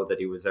don't know that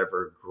he was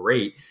ever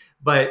great,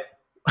 but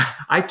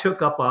I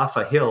took up off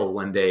a hill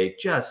one day,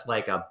 just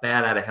like a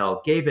bat out of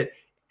hell, gave it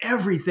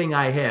everything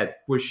I had,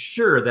 was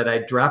sure that I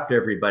dropped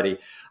everybody.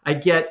 I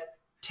get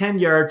 10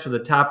 yards from the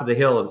top of the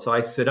hill, and so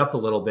I sit up a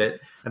little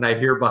bit, and I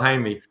hear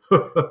behind me,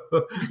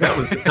 that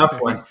was a tough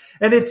one.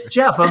 And it's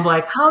Jeff. I'm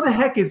like, how the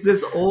heck is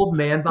this old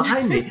man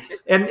behind me?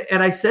 And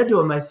I said to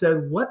him,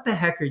 what the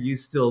heck are you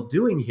still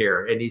doing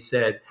here? And he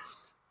said,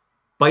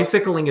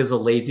 bicycling is a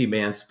lazy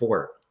man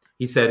sport.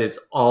 He said, it's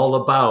all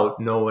about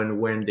knowing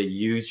when to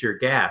use your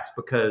gas,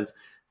 because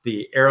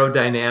the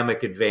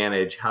aerodynamic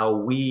advantage, how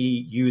we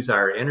use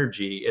our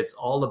energy, it's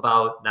all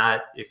about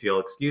not, if you'll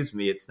excuse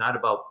me, it's not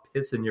about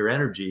pissing your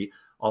energy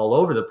all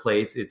over the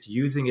place. It's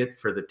using it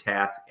for the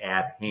task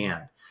at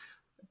hand.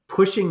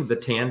 Pushing the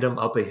tandem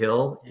up a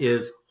hill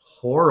is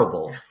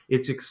horrible.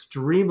 It's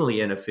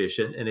extremely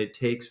inefficient and it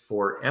takes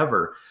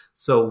forever.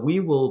 So we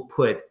will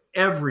put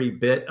every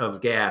bit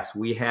of gas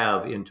we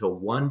have into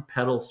one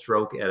pedal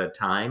stroke at a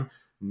time,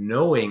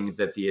 knowing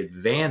that the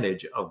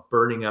advantage of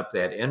burning up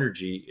that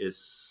energy is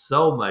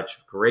so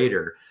much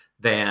greater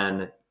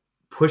than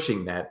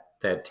pushing that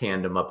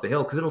tandem up the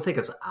hill, because it'll take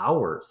us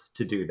hours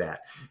to do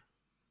that.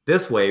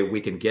 This way,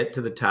 we can get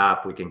to the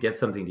top, we can get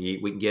something to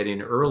eat, we can get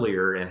in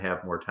earlier and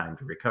have more time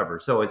to recover.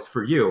 So it's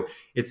for you,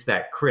 it's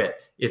that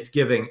crit. It's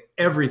giving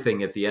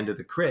everything at the end of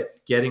the crit,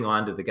 getting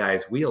onto the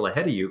guy's wheel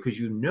ahead of you, because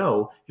you're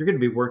going to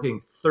be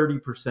working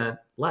 30%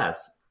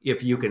 less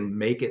if you can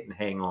make it and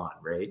hang on,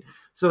 right?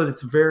 So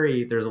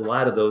there's a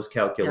lot of those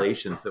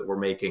calculations that we're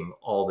making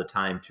all the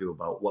time too,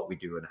 about what we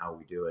do and how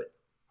we do it.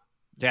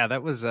 Yeah,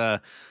 that was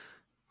one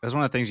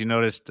of the things you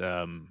noticed,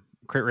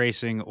 crit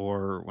racing,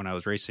 or when I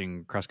was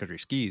racing cross country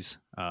skis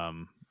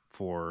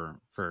for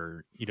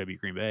EW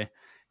Green Bay,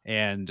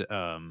 and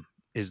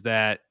is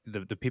that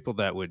the people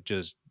that would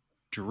just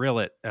drill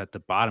it at the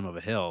bottom of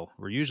a hill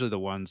were usually the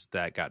ones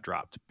that got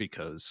dropped,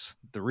 because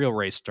the real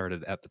race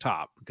started at the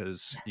top,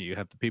 because you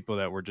have the people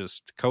that were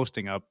just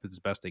coasting up as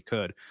best they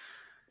could.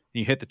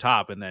 You hit the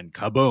top and then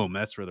kaboom,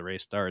 that's where the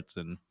race starts.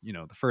 And,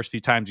 the first few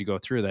times you go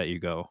through that, you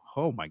go,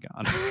 oh my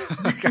God.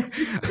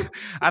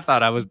 I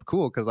thought I was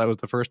cool because I was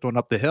the first one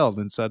up the hill.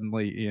 Then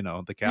suddenly,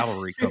 the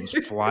cavalry comes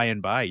flying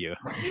by you.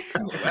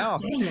 Well,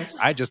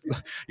 I just,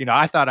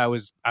 I thought I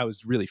was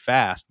really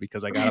fast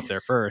because I got up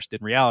there first.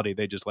 In reality,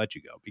 they just let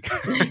you go.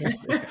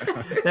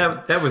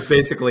 That was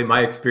basically my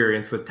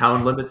experience with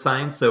town limit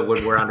signs. So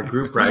when we're on a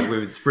group ride, we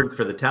would sprint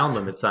for the town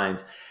limit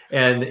signs.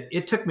 And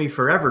it took me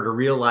forever to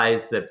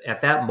realize that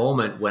at that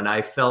moment when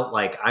I felt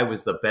like I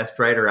was the best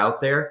rider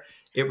out there,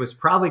 it was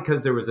probably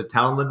because there was a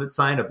town limit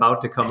sign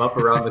about to come up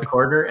around the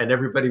corner and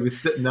everybody was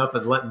sitting up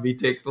and letting me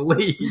take the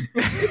lead.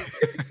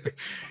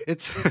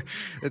 It's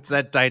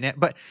that dynamic,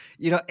 but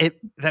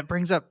that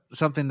brings up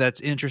something that's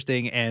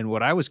interesting. And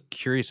what I was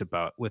curious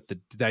about with the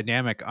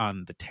dynamic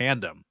on the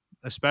tandem,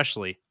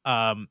 especially,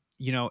 when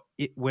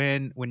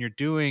you're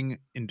doing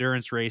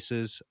endurance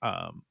races,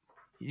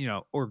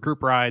 or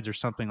group rides or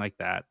something like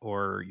that,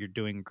 or you're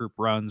doing group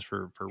runs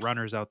for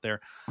runners out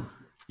there,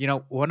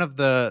 one of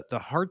the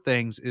hard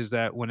things is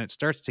that when it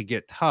starts to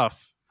get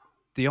tough,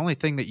 the only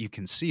thing that you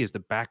can see is the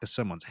back of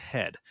someone's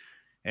head.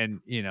 And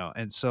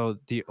so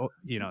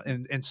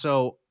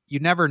so you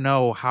never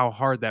know how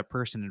hard that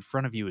person in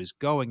front of you is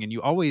going. And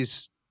you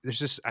always, there's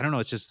just, I don't know,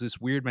 it's just this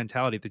weird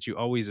mentality that you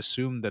always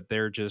assume that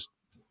they're just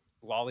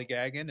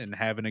lollygagging and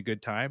having a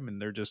good time,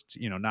 and they're just,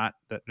 not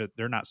that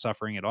they're not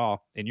suffering at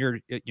all. And you're,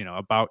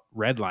 about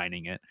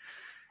redlining it,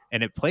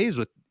 and it plays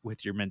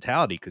with your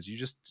mentality, because you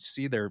just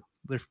see their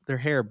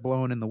hair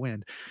blowing in the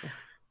wind.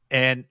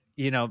 And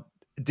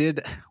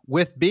did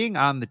with being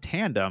on the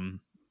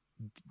Tandem,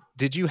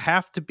 did you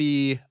have to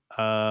be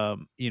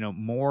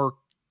more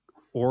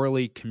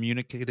orally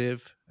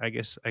communicative, I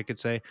guess I could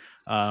say,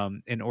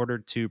 in order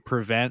to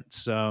prevent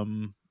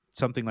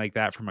something like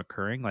that from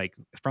occurring, like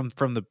from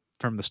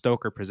the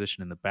stoker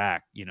position in the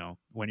back,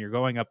 when you're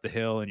going up the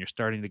hill and you're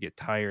starting to get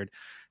tired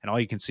and all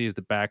you can see is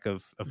the back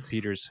of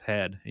Peter's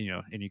head,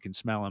 and you can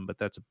smell him, but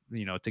that's,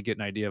 to get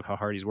an idea of how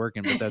hard he's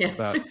working, but that's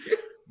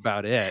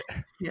about it.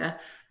 Yeah.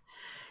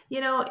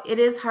 It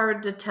is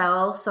hard to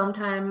tell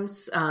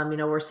sometimes.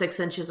 We're 6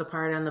 inches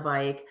apart on the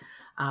bike.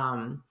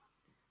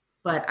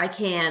 But I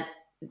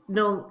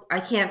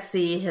can't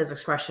see his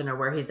expression or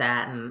where he's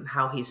at and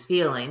how he's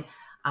feeling.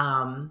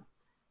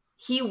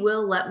 He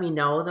will let me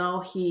know,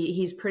 though.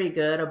 He's pretty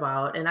good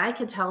about, and I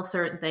can tell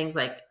certain things,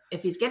 like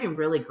if he's getting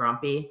really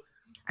grumpy,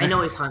 I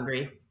know he's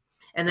hungry.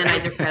 And then I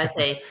just gotta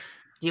say,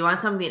 do you want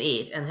something to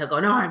eat? And he'll go,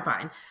 no, I'm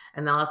fine.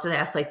 And then I'll have to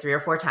ask like 3 or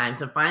 4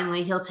 times. And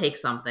finally he'll take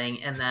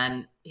something, and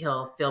then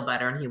he'll feel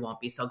better and he won't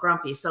be so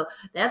grumpy. So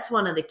that's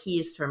one of the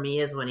keys for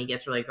me, is when he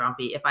gets really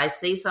grumpy. If I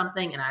say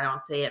something and I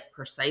don't say it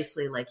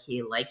precisely like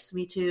he likes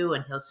me to,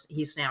 and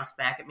he snaps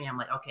back at me, I'm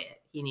like, okay,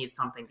 he needs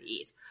something to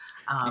eat.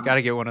 You got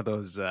to get one of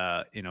those,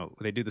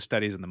 they do the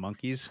studies in the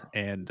monkeys,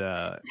 and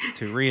to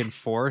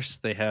reinforce,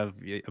 they have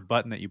a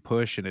button that you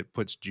push and it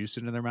puts juice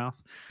into their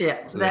mouth.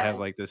 Yeah. So they have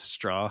like this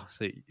straw.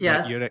 So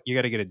yes. you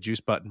got to get a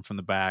juice button from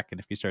the back. And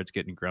if he starts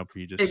getting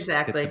grumpy, you just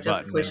exactly hit the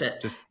just push it.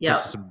 Just push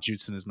some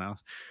juice in his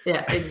mouth.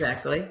 Yeah,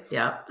 exactly.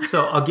 Yeah.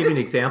 So I'll give you an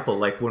example.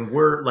 Like when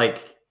we're like,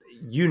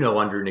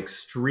 under an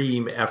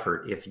extreme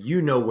effort, if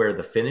you know where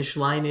the finish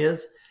line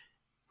is,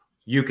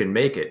 you can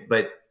make it.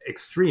 But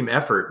extreme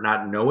effort,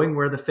 not knowing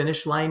where the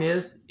finish line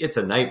is, it's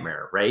a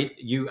nightmare, right?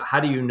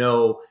 How do you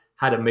know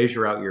how to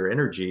measure out your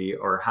energy,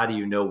 or how do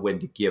you know when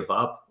to give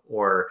up,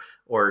 or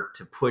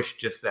to push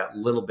just that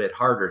little bit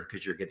harder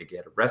because you're going to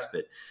get a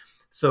respite?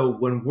 So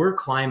when we're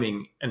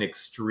climbing an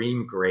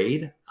extreme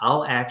grade,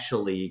 I'll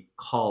actually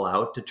call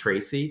out to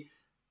Tracy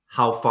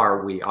how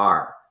far we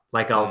are.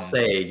 Like I'll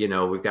say,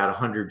 we've got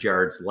 100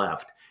 yards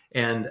left.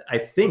 And I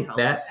think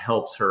that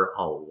helps her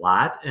a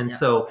lot. And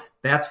so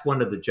that's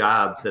one of the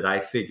jobs that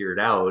I figured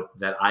out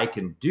that I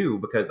can do,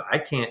 because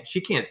she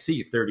can't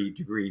see 30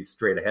 degrees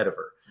straight ahead of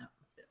her.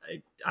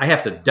 I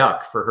have to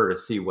duck for her to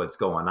see what's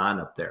going on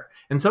up there.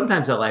 And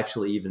sometimes I'll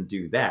actually even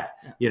do that,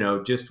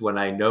 just when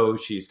I know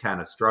she's kind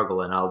of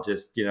struggling, I'll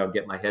just,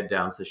 get my head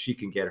down so she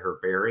can get her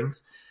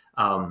bearings.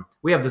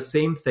 We have the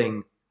same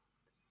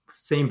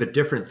but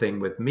different thing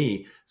with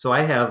me. So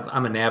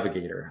I'm a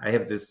navigator. I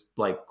have this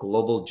like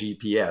global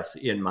GPS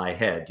in my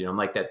head. I'm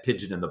like that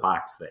pigeon in the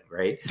box thing,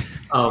 right?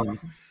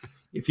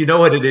 If you know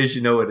what it is,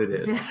 you know what it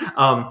is.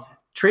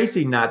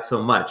 Tracy, not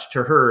so much.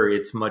 To her,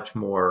 it's much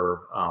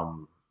more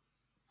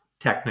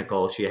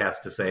technical. She has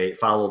to say,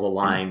 follow the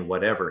line,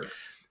 whatever.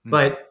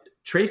 But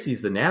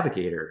Tracy's the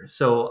navigator.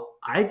 So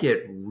I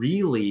get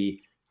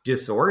really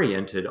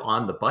disoriented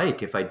on the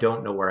bike if I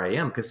don't know where I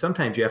am, because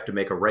sometimes you have to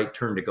make a right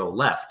turn to go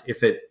left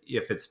if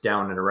it's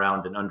down and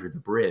around and under the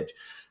bridge.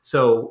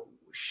 So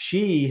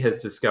she has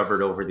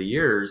discovered over the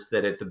years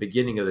that at the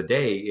beginning of the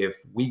day,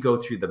 if we go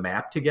through the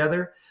map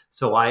together,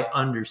 so I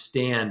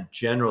understand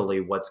generally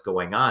what's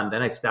going on,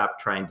 then I stop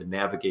trying to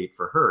navigate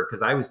for her,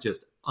 because I was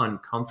just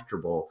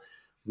uncomfortable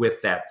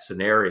with that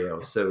scenario.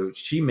 So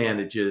she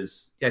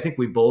manages, I think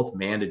we both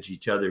manage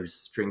each other's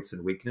strengths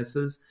and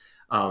weaknesses.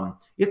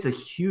 It's a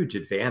huge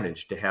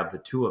advantage to have the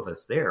two of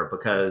us there,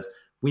 because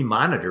we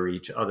monitor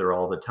each other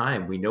all the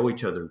time. We know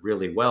each other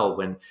really well.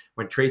 When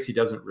Tracy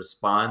doesn't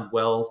respond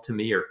well to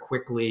me or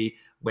quickly,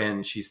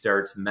 when she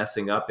starts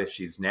messing up, if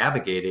she's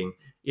navigating,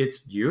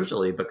 it's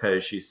usually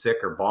because she's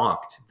sick or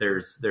bonked.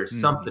 There's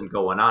something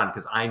going on,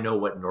 because I know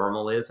what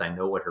normal is. I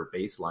know what her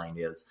baseline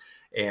is.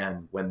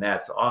 And when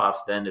that's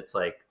off, then it's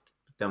like,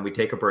 then we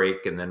take a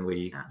break, and then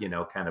we,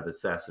 kind of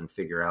assess and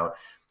figure out,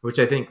 which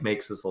I think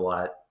makes us a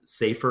lot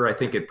safer. I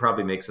think it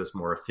probably makes us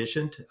more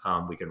efficient.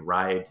 We can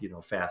ride,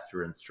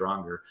 faster and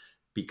stronger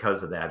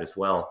because of that as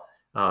well.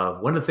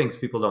 One of the things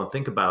people don't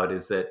think about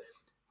is that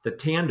the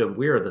Tandem,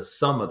 we are the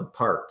sum of the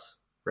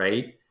parts,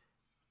 right?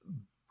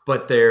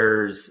 But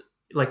there's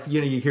like,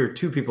 you hear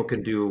 2 people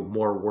can do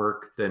more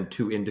work than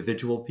 2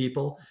 individual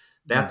people.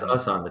 That's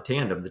us on the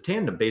Tandem. The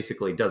Tandem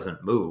basically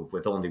doesn't move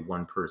with only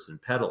one person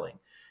pedaling.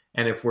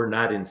 And if we're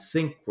not in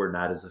sync, we're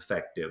not as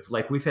effective.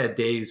 Like we've had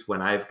days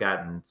when I've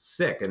gotten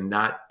sick and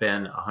not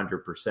been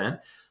 100%,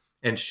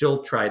 and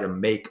she'll try to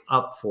make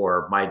up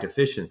for my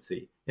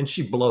deficiency, and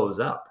she blows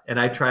up. And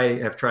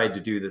have tried to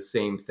do the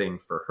same thing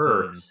for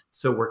her.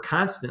 So we're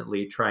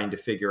constantly trying to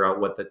figure out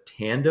what the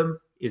tandem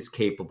is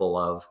capable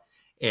of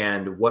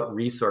and what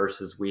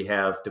resources we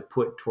have to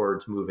put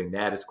towards moving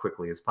that as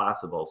quickly as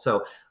possible.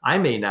 So I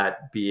may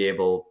not be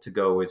able to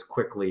go as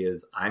quickly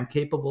as I'm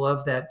capable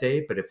of that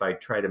day, but if I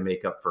try to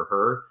make up for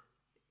her,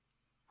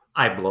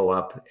 I blow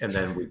up, and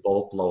then we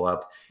both blow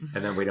up,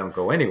 and then we don't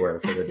go anywhere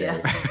for the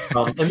day.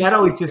 And that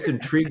always just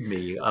intrigued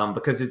me,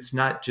 because it's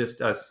not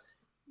just us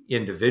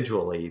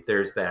individually.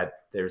 There's that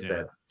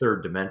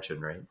third dimension,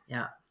 right?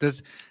 Yeah.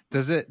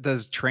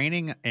 Does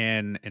training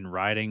and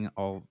riding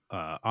all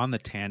on the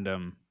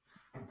tandem,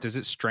 does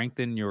it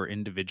strengthen your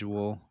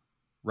individual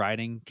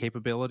riding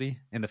capability,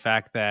 and the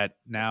fact that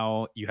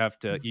now you have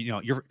to,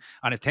 you're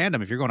on a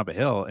tandem, if you're going up a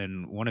hill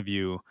and one of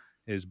you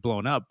is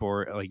blown up,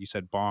 or like you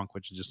said, bonk,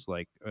 which is just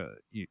like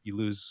you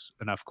lose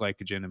enough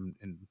glycogen and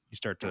you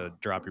start to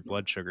drop your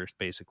blood sugars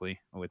basically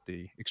with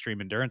the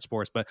extreme endurance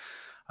sports. But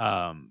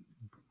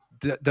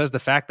does the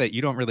fact that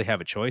you don't really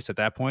have a choice at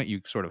that point,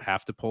 you sort of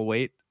have to pull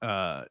weight,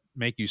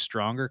 make you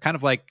stronger? Kind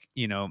of like,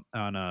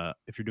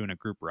 if you're doing a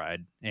group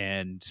ride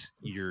and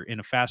you're in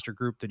a faster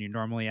group than you're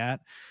normally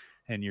at,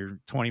 and you're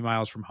 20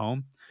 miles from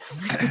home,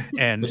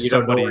 and you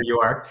don't know where you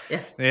are.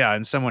 Yeah.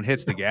 And someone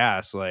hits the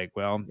gas, like,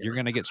 well, you're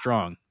going to get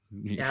strong.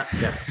 Yeah.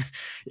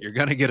 You're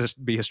going to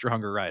be a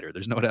stronger rider.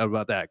 There's no doubt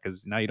about that,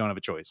 because now you don't have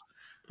a choice.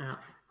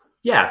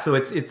 Yeah, so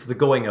it's the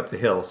going up the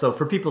hill. So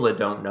for people that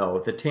don't know,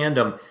 the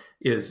tandem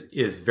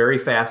is very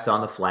fast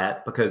on the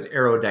flat, because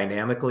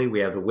aerodynamically we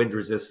have the wind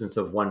resistance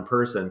of one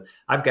person.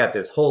 I've got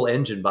this whole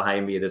engine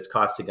behind me that's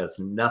costing us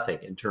nothing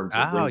in terms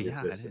of wind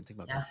resistance. I didn't think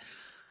about that.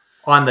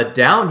 On the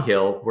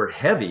downhill, we're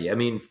heavy. I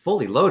mean,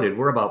 fully loaded,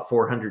 we're about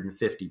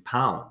 450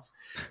 pounds.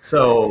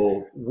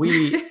 So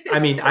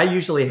I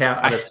usually have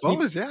on a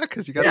suppose,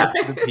 because you got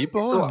the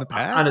people and the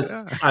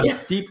pads. On a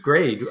steep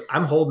grade,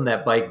 I'm holding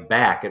that bike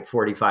back at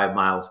 45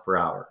 miles per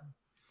hour.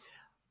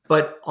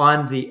 But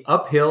on the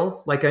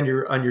uphill, like on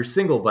your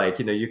single bike,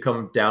 you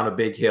come down a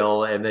big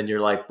hill and then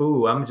you're like,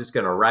 boo, I'm just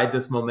going to ride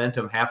this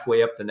momentum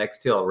halfway up the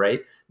next hill,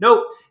 right?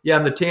 Nope. Yeah,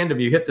 on the tandem,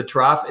 you hit the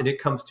trough and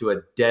it comes to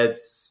a dead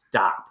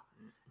stop.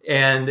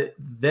 And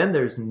then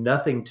there's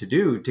nothing to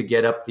do to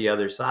get up the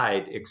other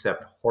side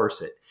except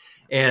horse it.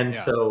 And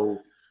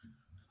so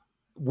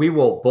we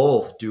will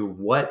both do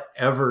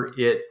whatever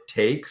it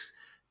takes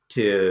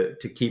to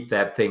keep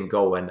that thing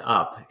going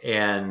up.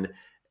 And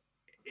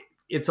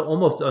it's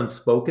almost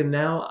unspoken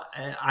now.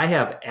 I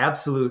have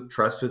absolute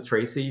trust with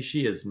Tracy.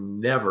 She has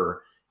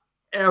never,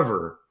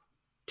 ever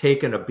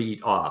taken a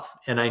beat off,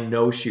 and I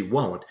know she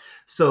won't.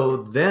 So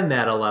then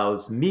that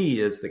allows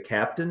me as the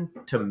captain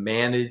to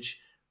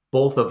manage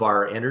both of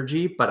our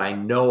energy, but I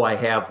know I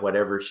have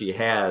whatever she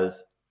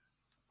has,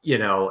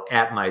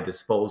 at my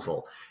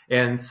disposal.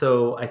 And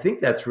so I think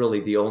that's really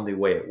the only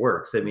way it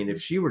works. I mean,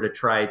 if she were to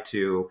try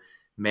to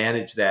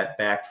manage that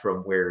back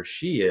from where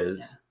she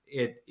is,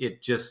 it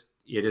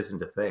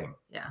isn't a thing.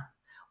 Yeah.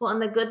 Well,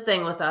 and the good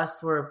thing with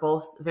us, we're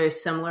both very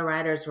similar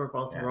riders. We're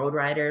both road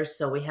riders.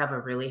 So we have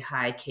a really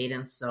high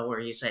cadence. So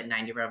we're usually at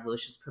 90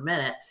 revolutions per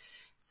minute.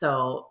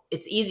 So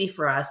it's easy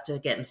for us to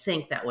get in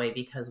sync that way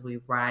because we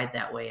ride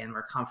that way and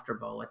we're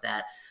comfortable with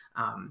that.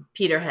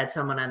 Peter had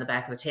someone on the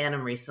back of the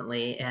tandem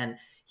recently and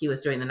he was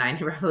doing the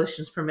 90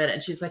 revolutions per minute.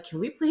 And she's like, can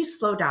we please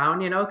slow down?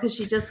 Because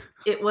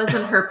it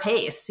wasn't her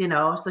pace,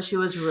 so she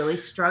was really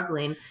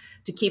struggling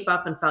to keep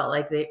up and felt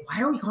like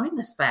why are we going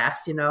this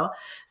fast?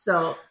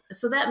 So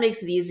that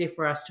makes it easier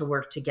for us to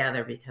work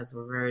together because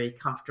we're very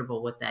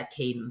comfortable with that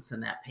cadence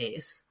and that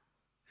pace.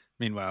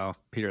 Meanwhile,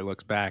 Peter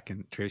looks back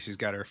and Tracy's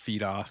got her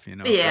feet off, go on.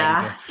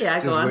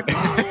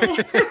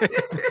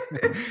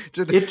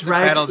 The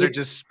pedals are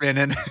just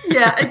spinning.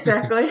 Yeah,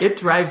 exactly. It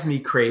drives me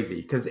crazy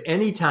because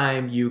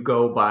anytime you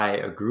go by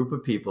a group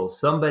of people,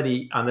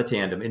 somebody on the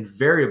tandem,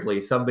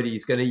 invariably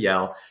somebody's going to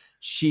yell,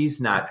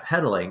 she's not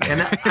pedaling.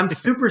 And I'm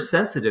super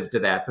sensitive to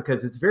that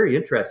because it's very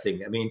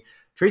interesting. I mean,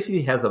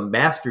 Tracy has a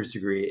master's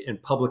degree in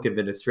public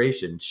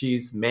administration.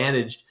 She's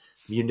managed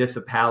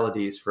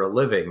municipalities for a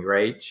living,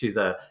 right? She's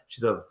a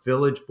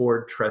village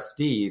board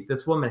trustee.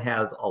 This woman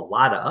has a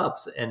lot of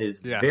ups and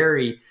is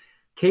very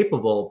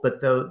capable, but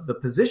the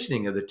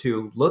positioning of the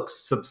two looks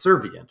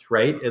subservient,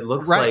 right? It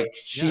looks like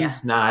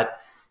she's not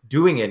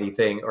doing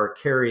anything or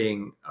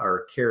carrying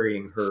her,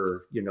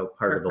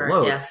 part of the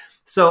load. Yeah.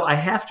 So I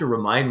have to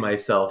remind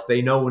myself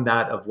they know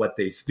not of what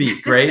they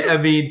speak, right? I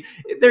mean,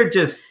 they're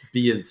just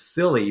being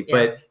silly,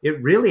 but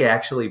it really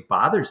actually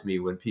bothers me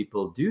when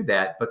people do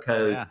that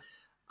because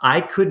I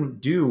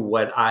couldn't do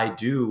what I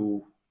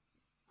do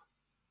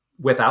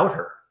without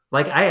her.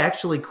 Like I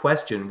actually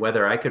question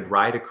whether I could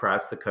ride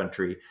across the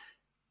country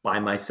by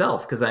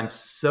myself because I'm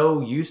so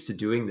used to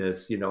doing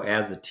this,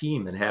 as a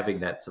team and having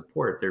that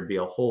support. There'd be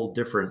a whole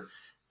different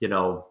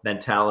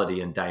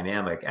mentality and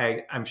dynamic.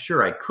 I'm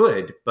sure I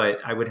could, but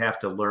I would have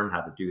to learn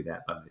how to do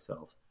that by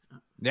myself.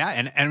 Yeah,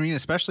 and I mean,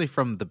 especially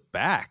from the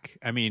back.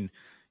 I mean,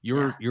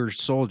 your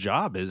sole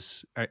job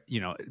is,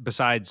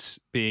 besides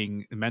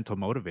being a mental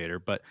motivator,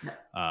 but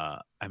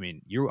I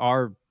mean, you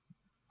are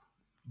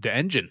the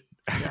engine.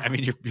 Yeah. I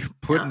mean, you're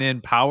putting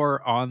in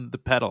power on the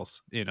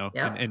pedals, Yep.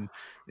 and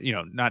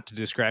not to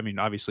describe. I mean,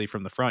 obviously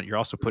from the front, you're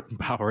also putting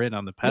power in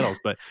on the pedals,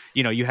 but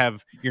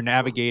you're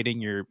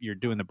navigating, you're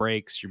doing the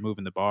brakes, you're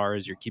moving the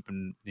bars, you're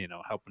keeping,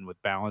 helping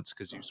with balance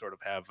because you sort of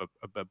have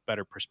a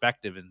better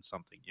perspective in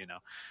something,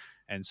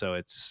 and so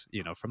it's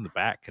from the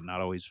back can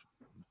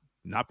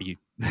not be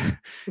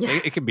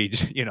it can be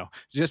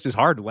just as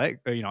hard leg,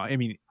 I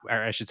mean, or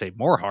I should say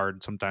more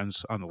hard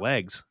sometimes on the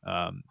legs,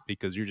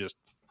 because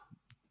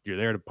you're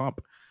there to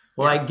pump.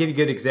 Well, I can give you a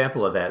good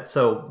example of that.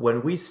 So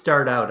when we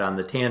start out on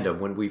the Tandem,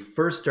 when we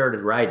first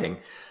started riding,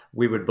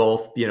 we would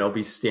both,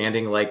 be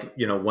standing like,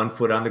 1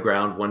 foot on the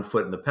ground, 1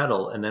 foot in the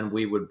pedal. And then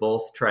we would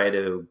both try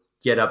to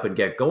get up and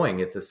get going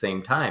at the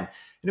same time.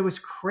 And it was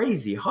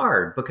crazy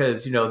hard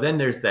because, then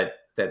there's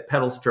that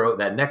pedal stroke,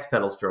 that next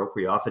pedal stroke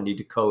where you often need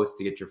to coast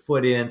to get your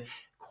foot in.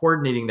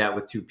 Coordinating that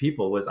with 2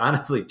 people was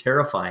honestly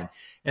terrifying.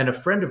 And a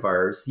friend of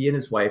ours, he and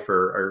his wife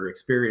are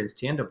experienced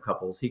tandem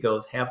couples. He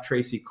goes, have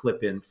Tracy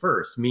clip in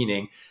first,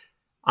 meaning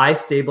I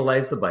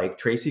stabilize the bike.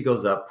 Tracy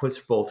goes up, puts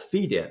both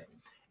feet in.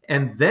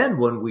 And then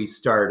when we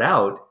start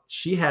out,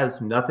 she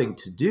has nothing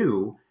to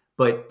do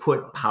but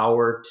put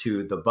power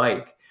to the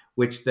bike,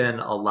 which then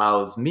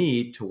allows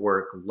me to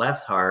work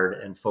less hard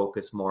and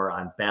focus more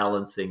on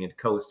balancing and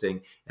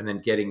coasting and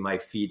then getting my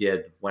feet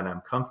in when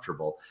I'm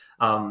comfortable.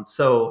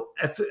 So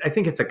I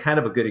think it's a kind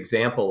of a good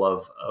example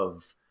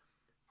of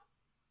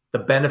the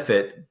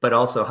benefit, but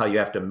also how you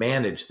have to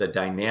manage the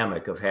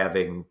dynamic of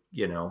having,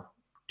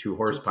 2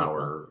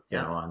 horsepower,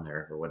 on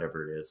there or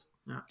whatever it is.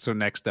 So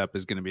next up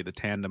is going to be the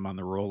Tandem on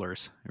the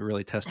rollers. It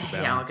really tests the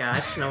balance. Oh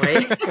gosh, no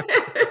way.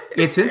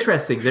 It's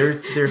interesting.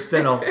 There's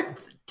been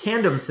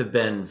tandems have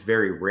been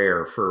very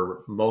rare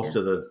for most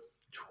of the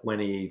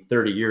 20,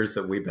 30 years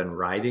that we've been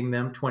riding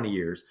them, 20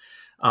 years.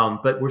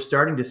 But we're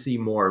starting to see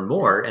more and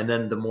more. And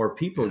then the more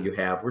people you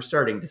have, we're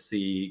starting to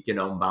see,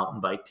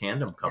 mountain bike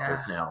tandem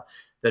couples now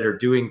that are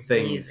doing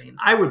things. Amazing.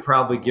 I would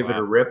probably give it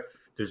a rip.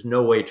 There's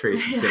no way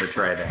Tracy's going to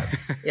try that.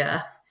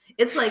 Yeah.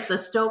 It's like the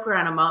stoker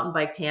on a mountain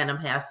bike tandem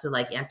has to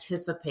like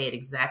anticipate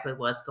exactly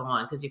what's going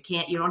on because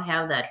you don't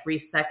have that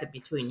brief second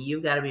between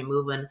you've got to be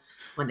moving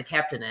when the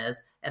captain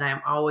is. And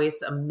I'm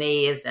always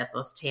amazed at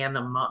those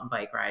tandem mountain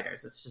bike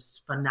riders. It's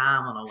just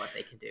phenomenal what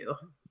they can do.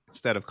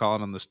 Instead of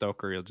calling them the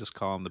stoker, you'll just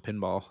call them the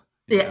pinball.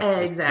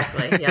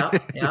 Exactly.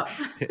 Yep.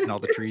 Hitting all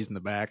the trees in the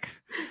back.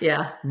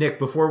 Yeah. Nick,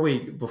 before we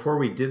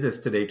did this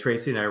today,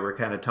 Tracy and I were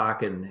kind of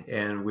talking,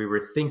 and we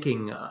were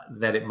thinking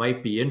that it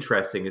might be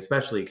interesting,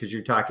 especially because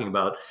you're talking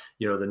about,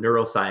 the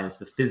neuroscience,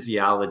 the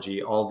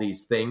physiology, all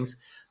these things,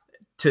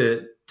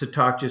 to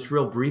talk just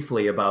real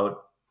briefly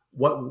about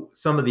what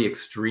some of the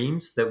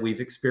extremes that we've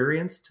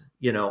experienced,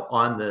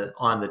 on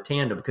the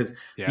tandem, because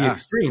the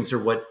extremes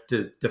are what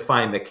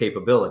define the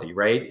capability,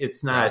 right?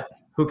 It's not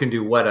who can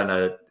do what on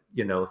a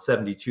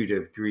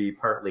 72-degree,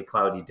 partly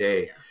cloudy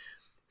day. Yeah.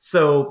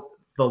 So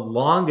the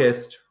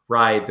longest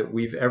ride that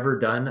we've ever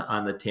done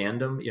on the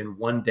tandem in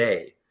one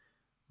day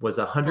was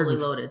fully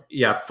loaded.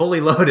 Yeah,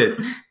 fully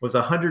loaded was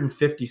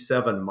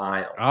 157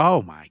 miles.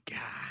 Oh my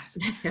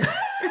God.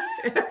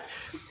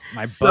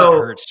 My butt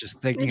hurts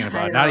just thinking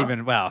about it.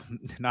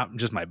 Not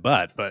just my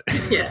butt, but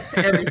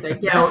everything.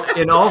 Yeah. Now,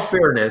 in all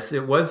fairness,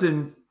 it was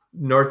in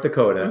North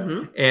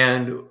Dakota,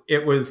 and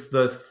it was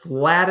the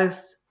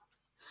flattest,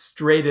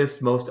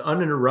 straightest, most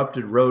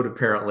uninterrupted road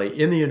apparently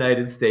in the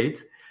United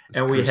States.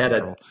 And we had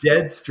a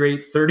dead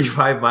straight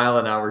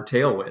 35-mile-an-hour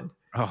tailwind.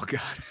 Oh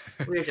God.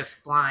 We were just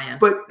flying.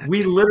 But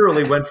we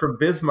literally went from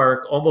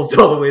Bismarck almost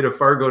all the way to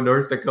Fargo,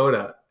 North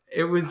Dakota.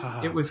 It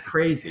was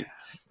crazy.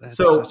 That's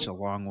such a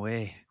long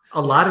way.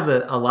 A lot of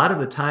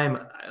the time,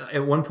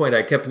 at one point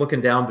I kept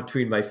looking down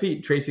between my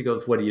feet. Tracy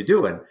goes, "What are you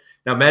doing?"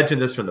 Now imagine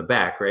this from the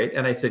back, right?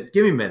 And I said,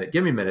 give me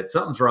a minute.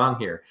 Something's wrong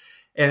here.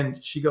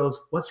 And she goes,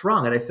 "What's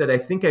wrong?" And I said, "I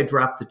think I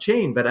dropped the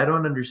chain, but I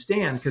don't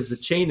understand because the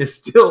chain is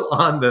still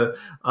on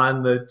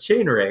the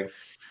chain ring."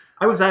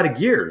 I was out of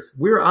gears.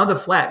 We were on the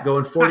flat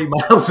going 40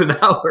 miles an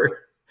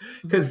hour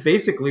because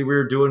basically we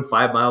were doing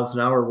 5 miles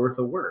an hour worth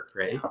of work,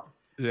 right?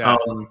 Yeah.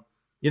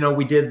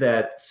 We did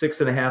that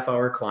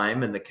 6.5-hour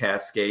climb in the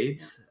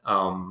Cascades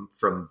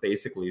from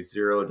basically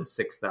 0 to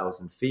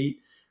 6,000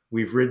 feet.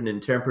 We've ridden in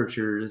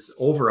temperatures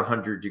over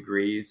 100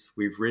 degrees.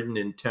 We've ridden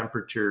in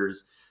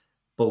temperatures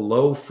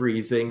below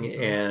freezing.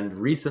 And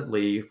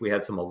recently we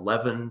had some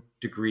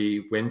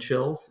 11-degree wind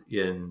chills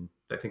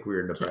I think we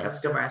were in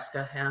Nebraska.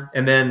 Nebraska, yeah.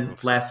 And then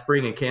last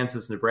spring in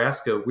Kansas,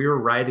 Nebraska, we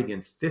were riding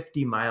in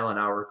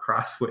 50-mile-an-hour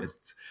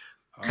crosswinds.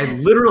 I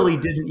literally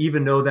didn't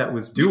even know that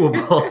was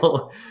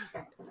doable.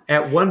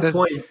 At one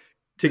point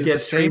to get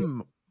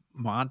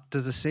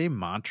does the same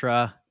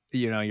mantra,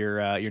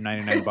 your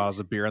 99 bottles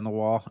of beer on the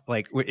wall.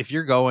 Like if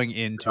you're going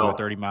into a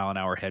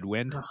 30-mile-an-hour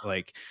headwind,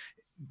 like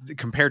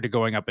compared to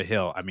going up a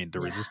hill, I mean, the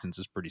Yeah. resistance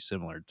is pretty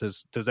similar.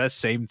 Does that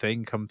same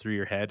thing come through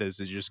your head as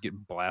you just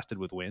get blasted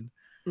with wind?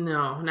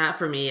 No, not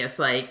for me. It's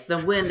like the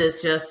wind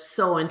is just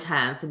so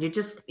intense and you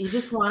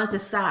just want it to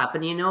stop.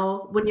 And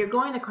when you're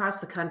going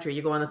across the country,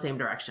 you go in the same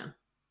direction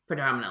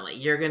predominantly.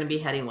 You're going to be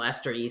heading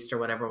west or east or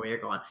whatever way you're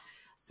going.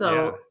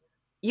 So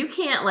you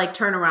can't like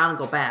turn around and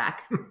go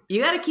back.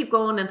 You got to keep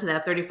going into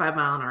that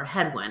 35-mile-an-hour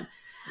headwind.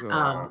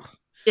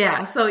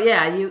 Yeah. So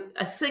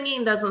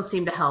singing doesn't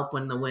seem to help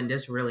when the wind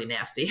is really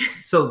nasty.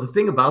 So the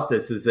thing about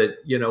this is that,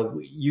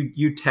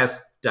 you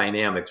test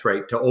dynamics,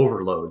 right, to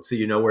overload. So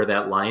you know where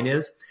that line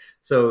is.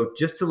 So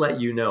just to let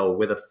you know,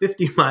 with a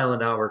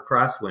 50-mile-an-hour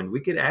crosswind,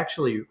 we could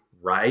actually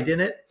ride in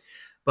it,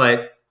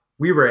 but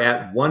we were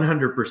at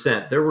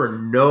 100%. There were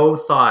no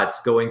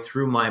thoughts going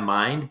through my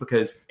mind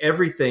because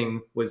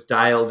everything was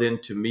dialed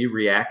into me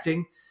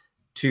reacting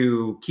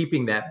to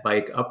keeping that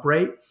bike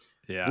upright.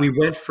 Yeah. We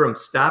went from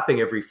stopping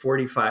every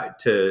 45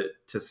 to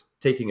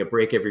taking a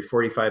break every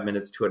 45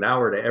 minutes to an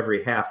hour to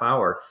every half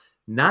hour,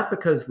 not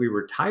because we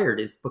were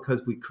tired. It's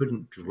because we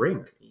couldn't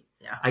drink.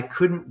 Yeah. I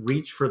couldn't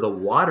reach for the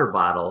water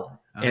bottle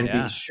and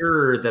be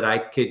sure that I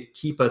could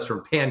keep us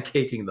from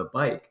pancaking the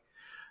bike.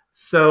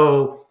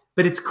 So,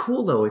 but it's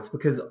cool though. It's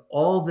because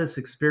all this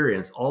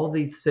experience, all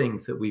these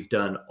things that we've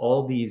done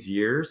all these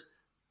years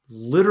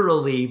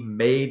literally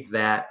made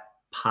that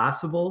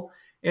possible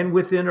and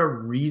within a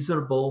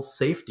reasonable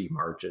safety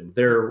margin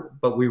there.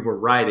 But we'd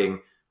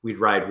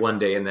ride one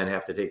day and then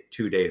have to take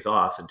 2 days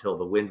off until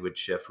the wind would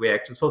shift. We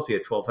actually supposed to be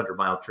a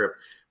 1,200-mile trip.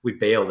 We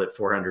bailed at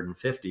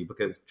 450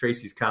 because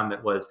Tracy's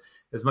comment was,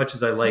 as much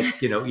as I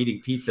like,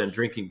 eating pizza and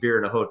drinking beer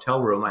in a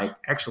hotel room, I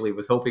actually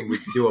was hoping we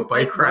could do a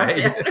bike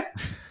ride.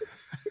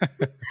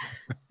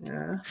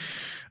 Yeah.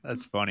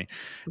 That's funny.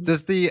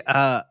 Does the,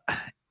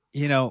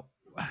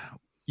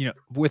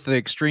 with the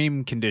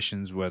extreme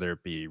conditions, whether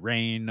it be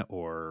rain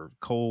or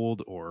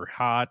cold or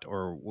hot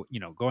or,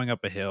 going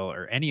up a hill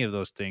or any of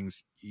those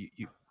things,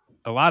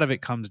 a lot of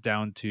it comes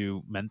down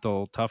to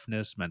mental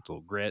toughness,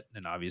 mental grit.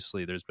 And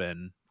obviously there's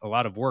been a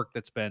lot of work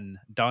that's been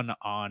done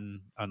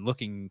on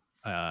looking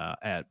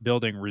at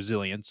building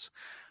resilience.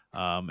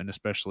 And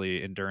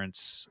especially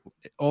endurance,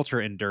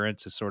 ultra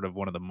endurance is sort of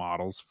one of the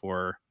models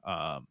for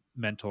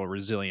mental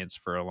resilience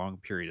for a long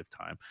period of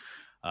time.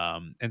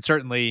 And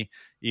certainly,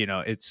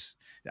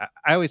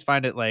 I always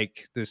find it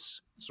like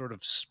this sort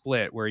of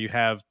split where you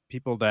have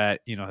people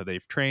that,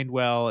 they've trained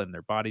well and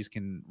their bodies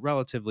can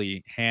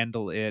relatively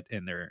handle it.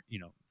 And they're,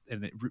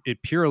 and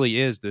it purely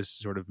is this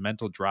sort of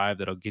mental drive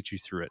that'll get you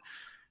through it.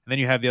 And then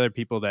you have the other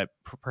people that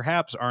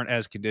perhaps aren't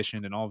as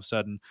conditioned, and all of a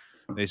sudden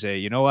they say,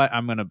 you know what,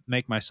 I'm going to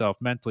make myself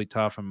mentally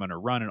tough. I'm going to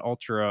run an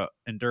ultra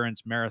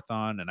endurance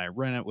marathon, and I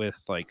run it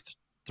with like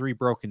 3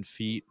 broken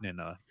feet and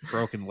a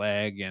broken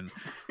leg. And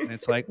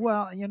it's like,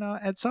 well,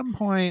 at some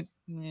point,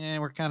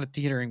 we're kind of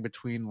teetering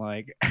between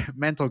like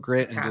mental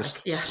grit and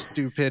just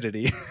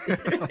stupidity.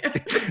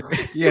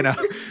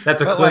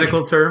 That's a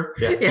clinical term.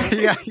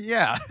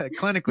 Yeah.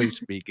 Clinically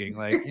speaking,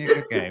 like,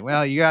 okay,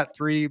 well, you got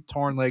 3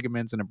 torn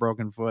ligaments and a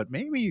broken foot.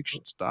 Maybe you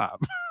should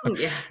stop.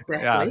 Yeah,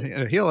 exactly.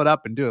 Yeah, heal it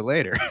up and do it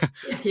later.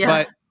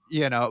 Yeah.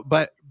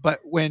 But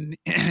when,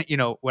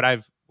 what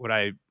I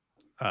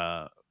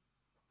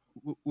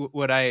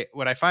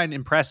find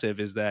impressive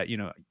is that,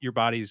 your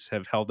bodies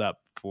have held up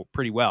for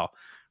pretty well.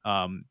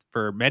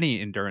 For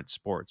many endurance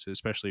sports,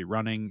 especially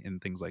running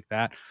and things like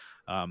that.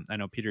 I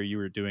know, Peter, you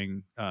were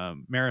doing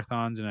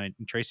marathons, and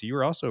Tracy, you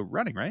were also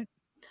running, right?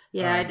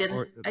 Yeah, I did.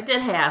 I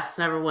did halves.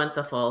 Never went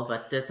the full,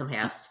 but did some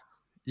halves.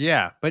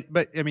 Yeah, but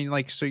I mean,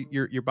 like, so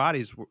your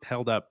body's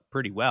held up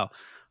pretty well,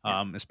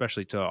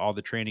 especially to all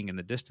the training and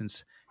the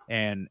distance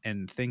and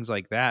things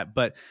like that.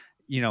 But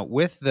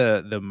with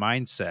the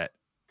mindset,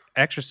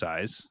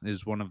 exercise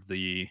is one of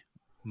the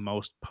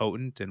most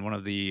potent and one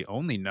of the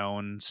only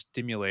known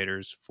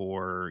stimulators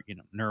for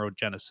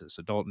neurogenesis,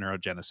 adult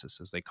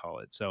neurogenesis as they call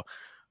it. So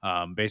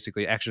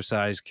basically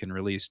exercise can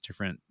release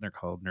they're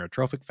called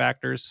neurotrophic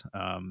factors.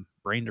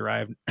 Brain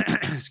derived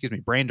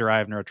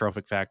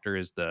neurotrophic factor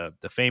is the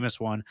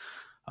famous one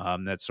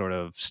that sort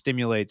of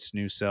stimulates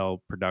new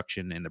cell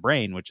production in the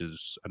brain, which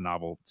is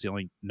it's the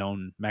only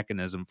known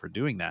mechanism for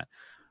doing that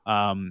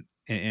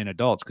in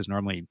adults, because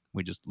normally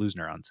we just lose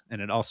neurons.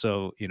 And it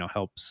also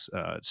helps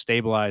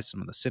stabilize some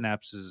of the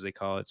synapses, as they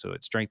call it. So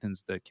it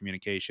strengthens the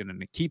communication,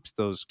 and it keeps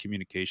those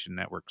communication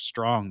networks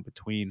strong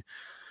between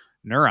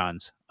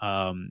neurons.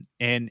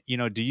 And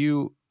do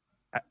you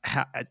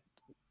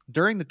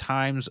during the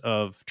times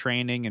of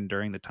training and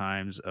during the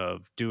times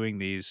of doing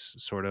these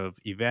sort of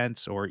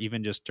events, or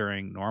even just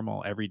during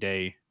normal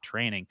everyday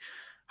training,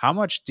 how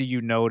much do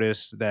you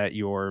notice that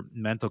your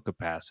mental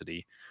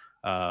capacity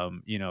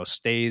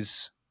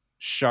stays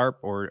sharp,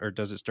 or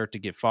does it start to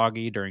get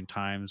foggy during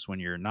times when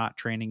you're not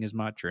training as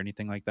much or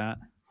anything like that?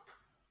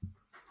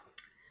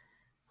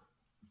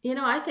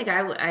 I think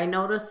I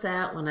notice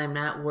that when I'm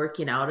not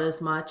working out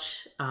as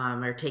much,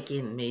 or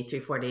taking maybe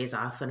 3-4 days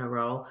off in a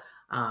row,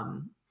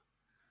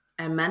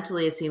 and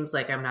mentally it seems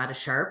like I'm not as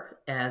sharp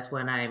as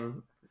when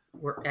I'm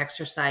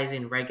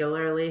exercising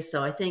regularly.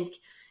 So I think,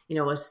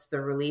 it's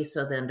the release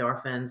of the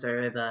endorphins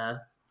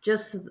or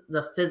just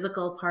the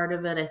physical part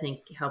of it, I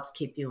think helps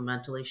keep you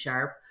mentally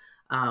sharp.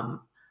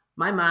 Um,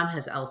 my mom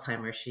has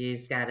Alzheimer's.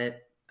 She's got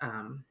it,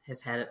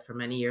 has had it for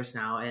many years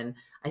now. And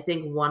I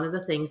think one of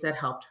the things that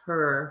helped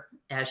her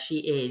as she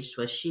aged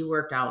was she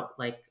worked out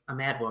like a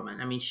mad woman.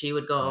 I mean, she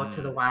would go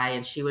to the Y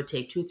and she would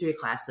take 2-3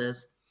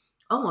 classes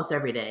almost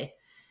every day.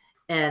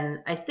 And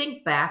I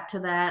think back to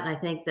that, and I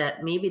think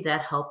that maybe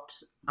that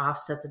helped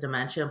offset the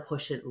dementia and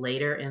push it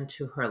later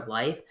into her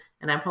life.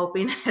 And I'm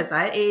hoping as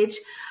I age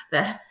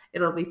that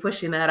it'll be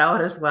pushing that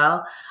out as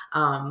well.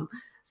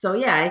 So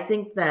yeah, I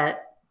think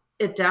that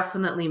it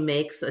definitely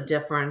makes a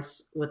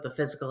difference with the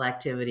physical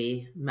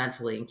activity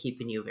mentally and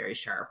keeping you very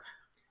sharp.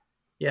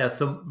 Yeah,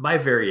 so my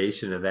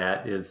variation of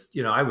that is,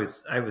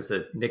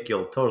 Nick,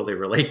 you'll totally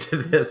relate to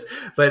this,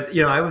 but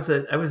I was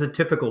a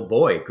typical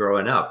boy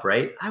growing up,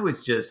 right? I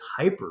was just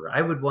hyper.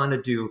 I would want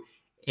to do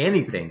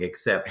anything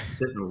except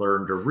sit and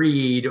learn to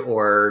read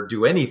or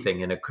do anything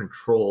in a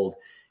controlled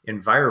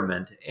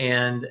environment.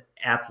 And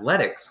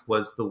athletics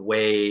was the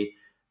way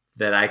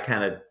that I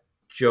kind of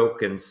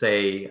joke and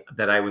say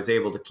that I was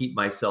able to keep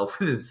myself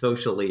within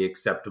socially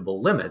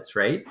acceptable limits,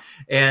 right?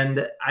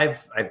 And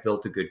I've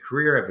built a good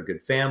career, I have a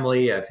good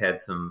family, I've had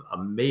some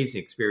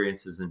amazing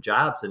experiences and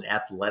jobs, and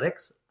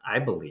athletics, I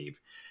believe,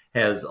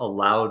 has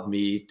allowed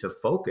me to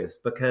focus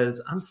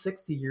because I'm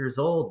 60 years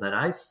old and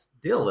I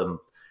still am.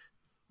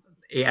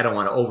 I don't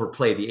want to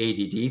overplay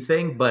the ADD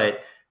thing,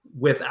 but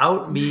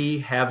without me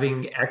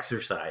having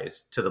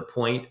exercise to the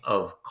point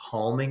of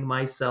calming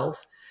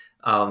myself,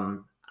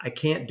 I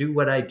can't do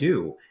what I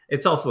do.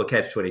 It's also a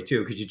catch-22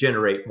 because you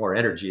generate more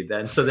energy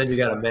then. So then you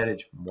got to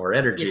manage more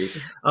energy.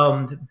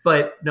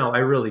 But no, I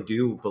really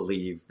do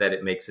believe that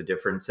it makes a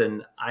difference.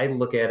 And I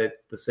look at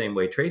it the same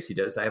way Tracy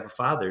does. I have a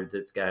father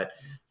that's got,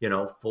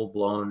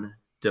 full-blown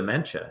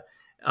dementia.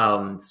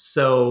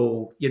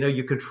 So,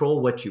 you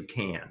control what you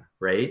can,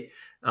 right?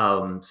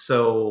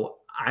 So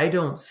I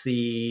don't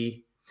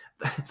see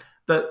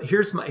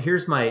here's my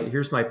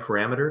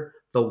parameter.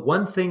 The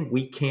one thing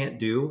we can't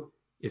do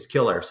is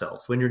kill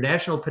ourselves. When you're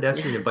National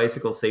Pedestrian and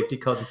Bicycle Safety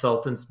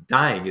Consultants,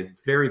 dying is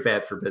very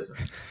bad for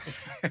business.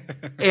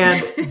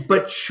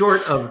 But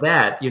short of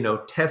that,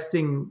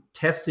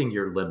 testing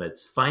your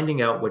limits,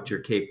 finding out what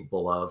you're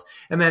capable of.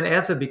 And then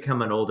as I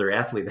become an older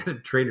athlete, I had a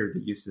trainer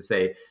that used to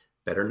say,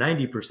 better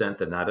 90%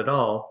 than not at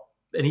all.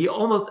 And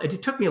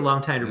it took me a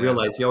long time to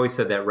realize he always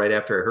said that right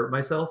after I hurt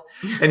myself.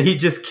 And he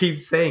just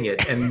keeps saying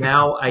it. And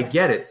now I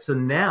get it. So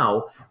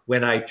now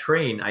when I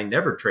train, I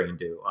never train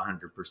to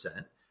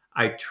 100%.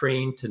 I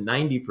train to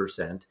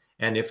 90%.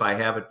 And if I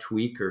have a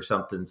tweak or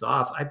something's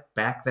off, I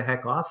back the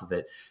heck off of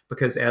it.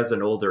 Because as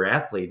an older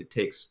athlete, it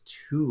takes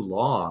too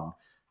long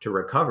to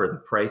recover. The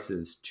price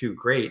is too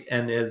great.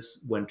 And as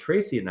when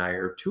Tracy and I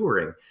are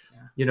touring,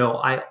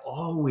 I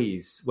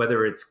always,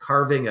 whether it's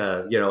carving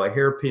a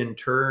hairpin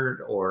turn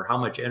or how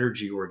much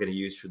energy we're going to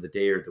use for the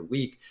day or the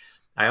week,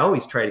 I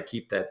always try to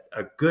keep that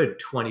a good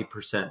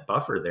 20%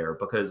 buffer there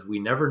because we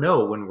never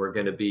know when we're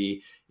going to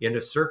be in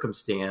a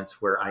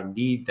circumstance where I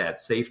need that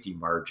safety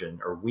margin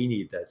or we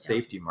need that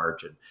safety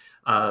margin.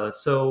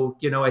 So,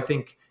 I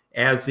think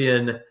as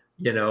in,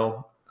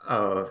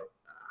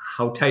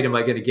 how tight am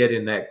I going to get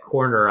in that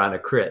corner on a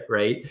crit,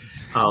 right?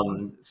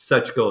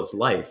 Such goes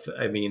life.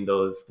 I mean,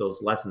 those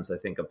lessons I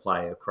think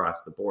apply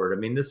across the board. I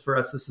mean, this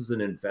is an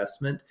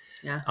investment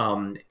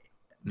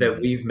that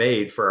we've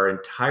made for our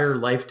entire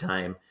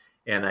lifetime.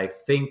 And I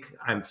think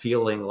I'm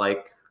feeling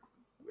like,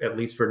 at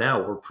least for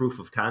now, we're proof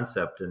of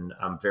concept. And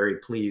I'm very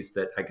pleased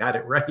that I got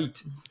it right.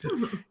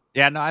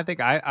 Yeah, no, I think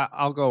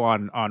I'll go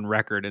on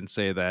record and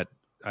say that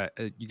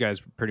you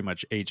guys are pretty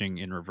much aging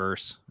in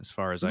reverse as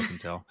far as I can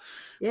tell.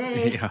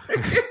 Yay.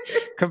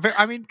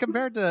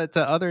 Compared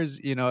to others,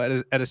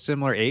 at a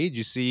similar age,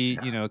 you see,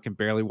 can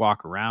barely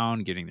walk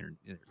around, getting their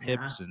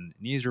hips and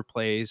knees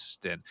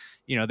replaced. And,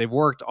 they've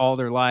worked all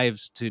their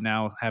lives to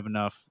now have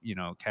enough,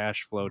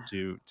 cash flow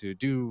to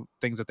do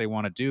things that they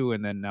want to do.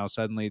 And then now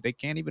suddenly they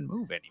can't even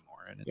move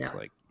anymore. And it's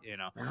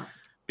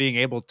being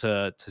able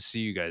to see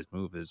you guys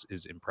move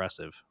is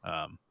impressive,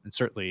 and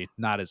certainly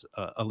not as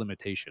a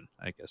limitation,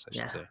 I guess I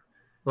should say.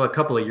 Well, a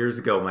couple of years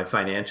ago, my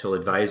financial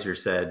advisor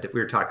said, we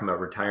were talking about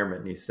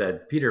retirement, and he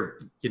said, Peter,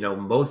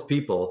 most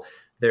people,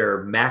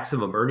 their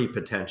maximum earning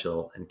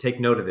potential, and take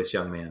note of this,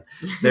 young man,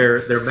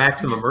 their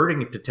maximum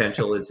earning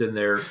potential is in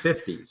their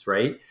 50s,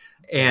 right?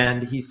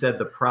 And he said,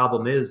 the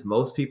problem is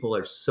most people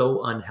are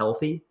so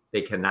unhealthy,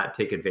 they cannot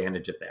take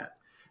advantage of that.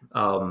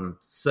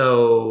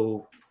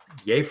 So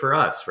yay for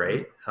us,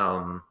 right?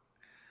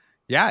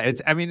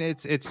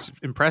 It's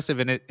impressive,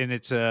 and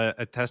it's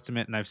a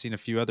testament. And I've seen a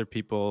few other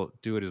people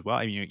do it as well.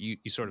 I mean,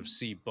 you sort of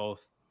see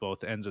both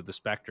ends of the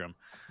spectrum,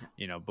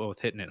 both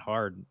hitting it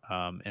hard.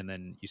 And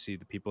then you see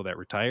the people that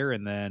retire,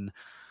 and then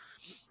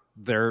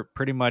they're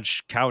pretty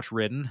much couch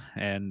ridden,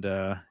 and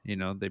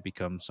they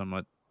become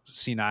somewhat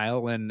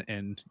senile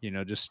and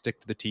just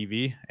stick to the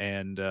TV,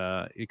 and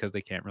because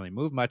they can't really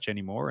move much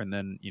anymore. And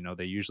then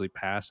they usually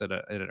pass at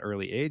an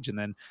early age, and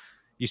then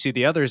you see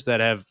the others that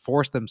have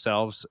forced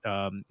themselves,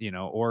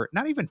 or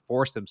not even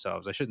forced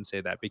themselves. I shouldn't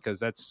say that, because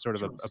that's sort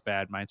of a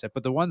bad mindset.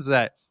 But the ones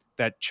that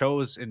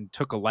chose and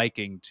took a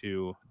liking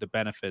to the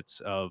benefits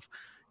of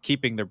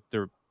keeping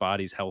their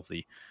bodies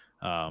healthy,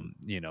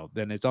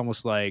 then it's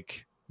almost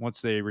like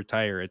once they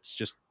retire, it's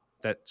just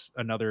that's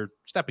another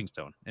stepping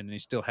stone, and you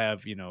still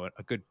have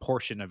a good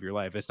portion of your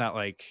life. It's not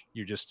like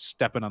you're just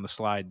stepping on the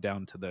slide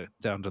down to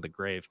the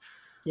grave.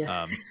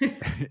 Yeah.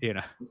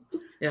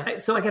 Yeah.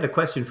 So I got a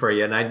question for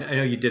you, and I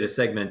know you did a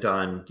segment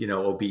on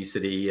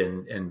obesity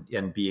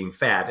and being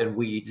fat, and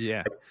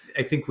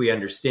I think we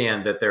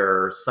understand that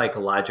there are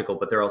psychological,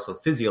 but there are also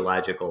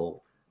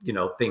physiological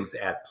things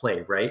at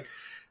play, right?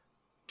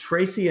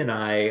 Tracy and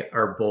I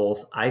are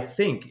both, I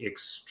think,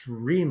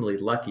 extremely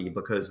lucky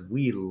because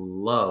we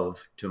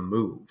love to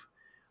move.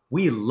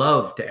 We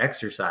love to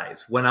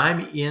exercise. When I'm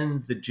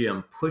in the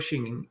gym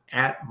pushing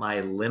at my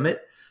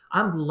limit,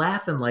 I'm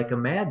laughing like a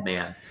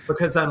madman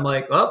because I'm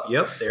like, oh,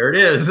 yep, there it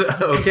is.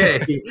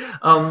 Okay.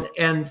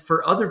 And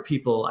for other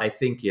people, I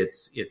think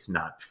it's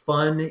not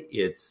fun.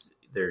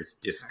 There's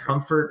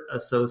discomfort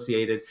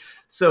associated.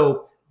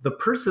 So the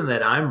person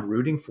that I'm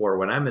rooting for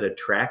when I'm at a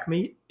track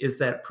meet is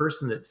that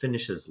person that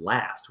finishes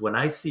last. When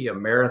I see a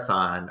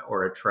marathon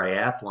or a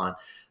triathlon,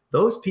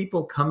 those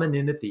people coming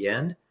in at the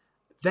end,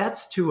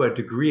 that's to a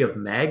degree of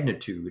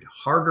magnitude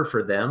harder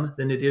for them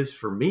than it is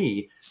for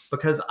me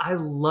because I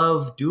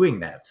love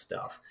doing that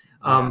stuff.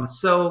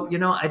 So,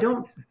 I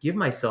don't give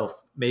myself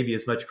maybe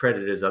as much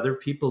credit as other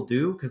people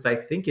do because I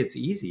think it's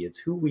easy. It's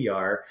who we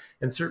are.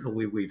 And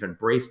certainly we've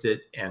embraced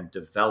it and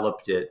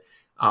developed it.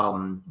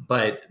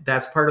 But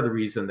that's part of the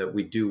reason that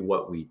we do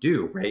what we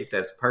do, right?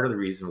 That's part of the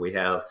reason we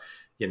have,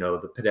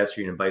 the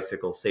pedestrian and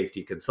bicycle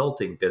safety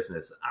consulting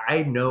business.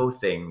 I know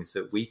things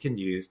that we can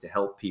use to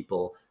help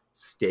people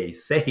stay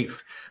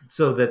safe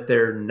so that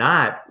they're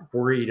not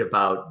worried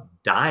about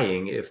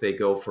dying if they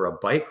go for a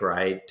bike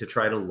ride to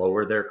try to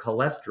lower their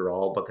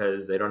cholesterol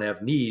because they don't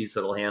have knees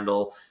that'll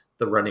handle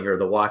the running or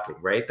the walking,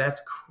 right?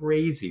 That's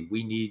crazy.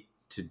 We need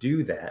to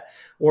do that.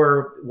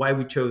 Or why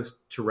we chose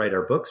to write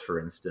our books, for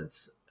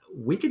instance.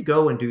 We could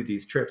go and do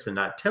these trips and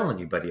not tell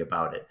anybody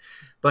about it.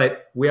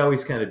 But we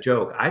always kind of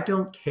joke, I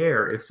don't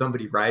care if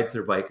somebody rides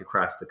their bike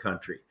across the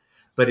country.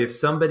 But if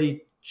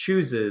somebody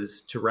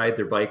chooses to ride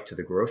their bike to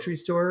the grocery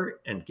store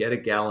and get a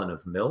gallon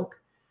of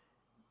milk,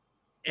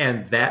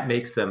 and that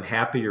makes them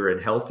happier and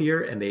healthier,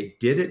 and they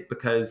did it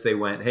because they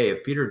went, hey,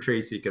 if Peter and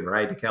Tracy can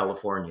ride to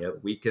California,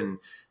 we can,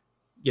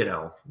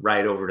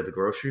 ride over to the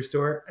grocery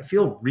store. I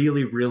feel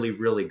really, really,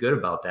 really good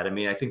about that. I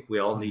mean, I think we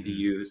all need to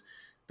use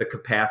the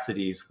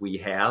capacities we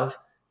have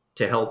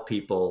to help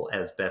people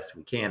as best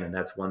we can. And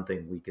that's one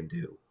thing we can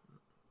do.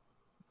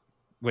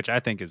 Which I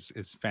think is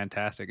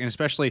fantastic. And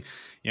especially,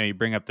 you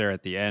bring up there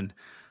at the end,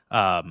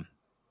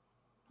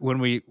 when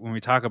we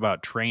talk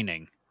about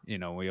training,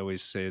 we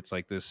always say it's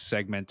like this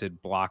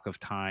segmented block of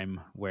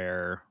time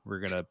where we're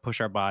going to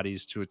push our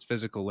bodies to its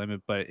physical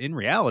limit. But in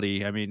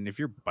reality, I mean, if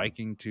you're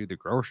biking to the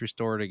grocery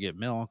store to get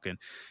milk and,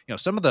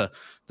 some of the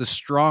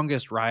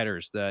strongest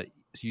riders that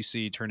you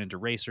see turn into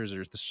racers,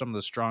 or some of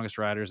the strongest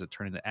riders that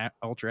turn into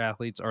ultra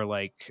athletes are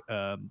like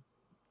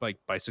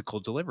bicycle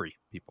delivery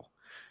people,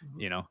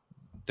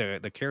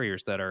 the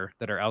carriers that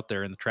are out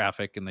there in the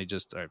traffic, and they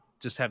just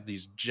have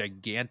these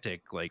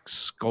gigantic, like,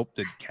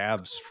 sculpted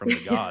calves from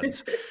the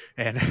gods.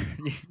 And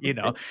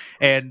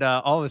and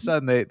all of a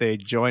sudden they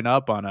join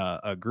up on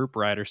a group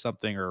ride or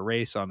something, or a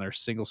race on their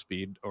single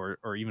speed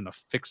or even a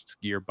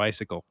fixed gear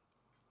bicycle,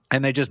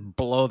 and they just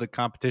blow the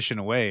competition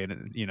away.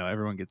 And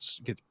everyone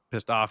gets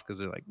pissed off because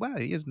they're like, well,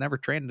 he has never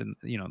trained, and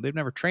they've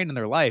never trained in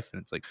their life.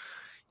 And it's like,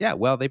 yeah,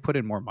 well, they put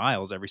in more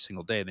miles every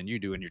single day than you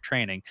do in your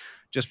training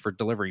just for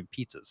delivering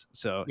pizzas.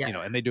 So,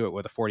 and they do it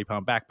with a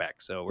 40-pound backpack.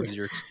 So where's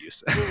your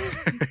excuse?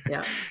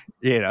 Yeah.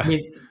 I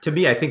mean, to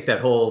me, I think the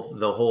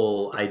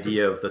whole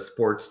idea of the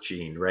sports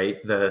gene, right?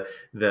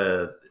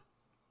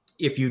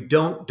 If you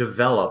don't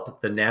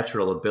develop the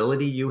natural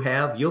ability you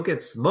have, you'll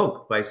get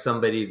smoked by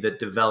somebody that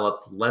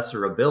developed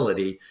lesser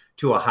ability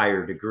to a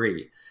higher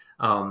degree.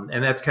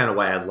 And that's kind of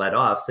why I led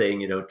off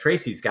saying,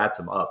 Tracy's got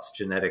some ups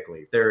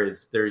genetically.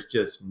 There's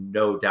just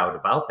no doubt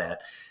about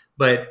that.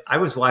 But I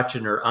was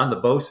watching her on the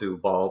Bosu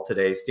ball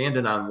today,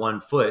 standing on one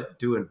foot,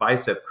 doing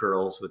bicep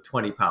curls with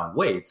 20-pound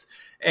weights.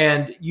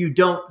 And you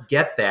don't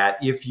get that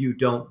if you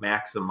don't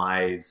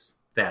maximize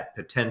that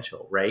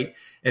potential, right?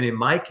 And in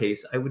my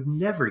case, I would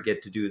never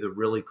get to do the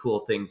really cool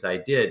things I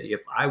did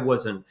if I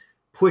wasn't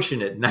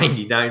pushing at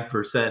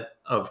 99%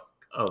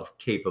 of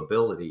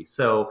capability.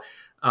 So,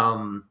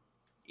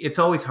 it's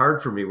always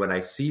hard for me when I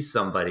see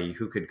somebody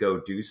who could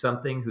go do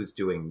something who's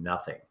doing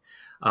nothing.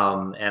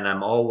 And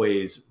I'm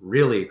always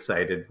really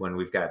excited when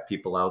we've got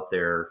people out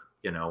there,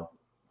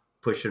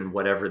 pushing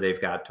whatever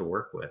they've got to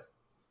work with.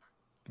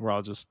 We're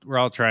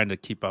all trying to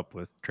keep up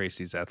with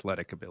Tracy's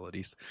athletic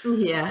abilities.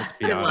 Yeah. Let's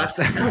be honest.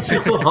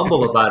 She's so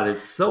humble about it.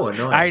 It's so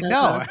annoying. I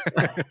know.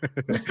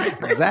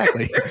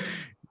 Exactly.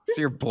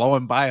 So you're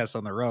blowing by us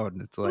on the road,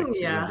 and it's like she's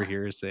Yeah. over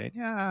here saying,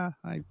 "Yeah,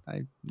 I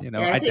Yeah,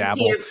 I think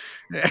dabble."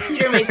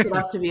 Peter makes it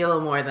up to be a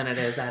little more than it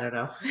is. I don't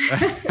know.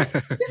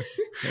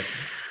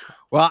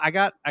 Well, I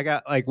got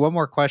like one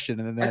more question,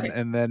 and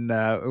then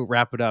Okay.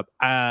 wrap it up.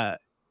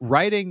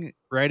 Writing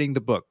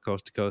the book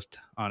Coast to Coast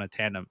on a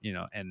Tandem,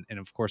 and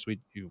of course we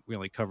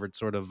only covered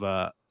sort of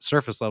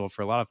surface level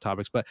for a lot of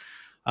topics, but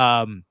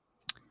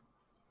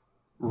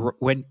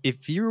when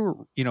if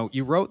you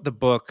you wrote the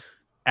book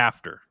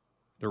after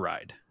the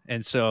ride,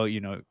 and so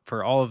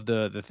for all of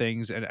the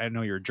things, and I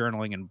know you're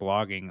journaling and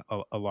blogging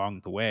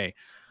along the way,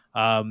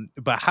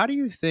 but how do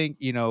you think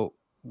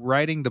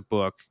writing the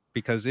book,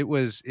 because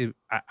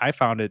I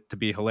found it to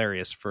be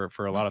hilarious for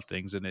a lot of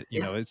things, and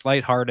it's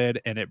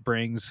lighthearted, and it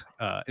brings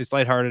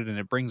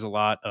a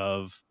lot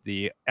of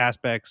the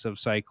aspects of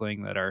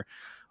cycling that are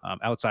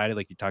outside,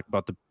 like you talked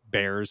about the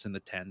bears in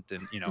the tent,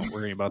 and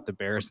worrying about the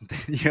bears and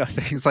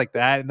things like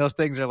that, and those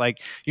things are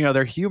like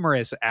they're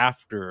humorous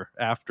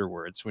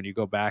afterwards when you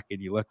go back and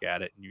you look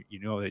at it, and you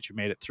know that you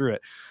made it through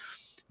it.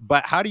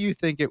 But how do you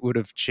think it would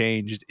have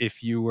changed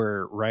if you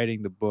were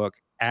writing the book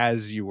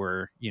as you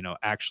were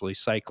actually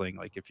cycling,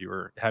 like if you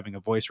were having a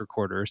voice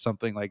recorder or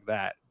something like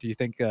that? Do you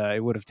think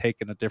it would have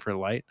taken a different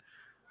light?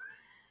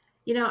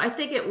 I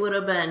think it would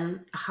have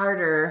been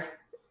harder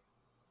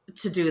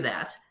to do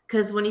that,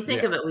 because when you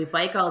think of it, we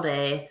bike all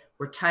day,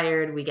 we're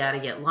tired, we got to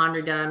get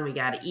laundry done, we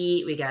got to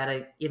eat, we got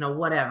to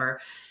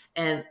whatever.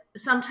 And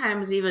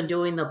sometimes even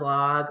doing the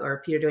blog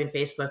or Peter doing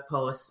Facebook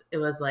posts, it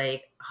was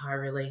like, oh, I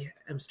really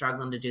am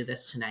struggling to do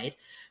this tonight.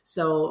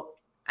 So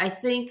I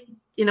think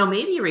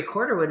maybe a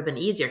recorder would have been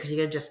easier, because you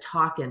could just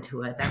talk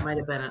into it. That might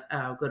have been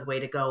a good way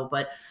to go.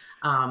 But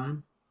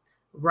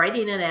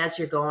writing it as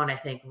you're going, I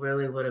think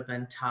really would have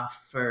been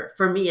tough for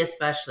me,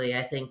 especially.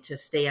 I think to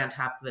stay on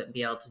top of it and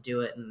be able to do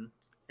it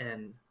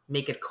and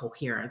make it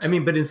coherent. I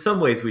mean, but in some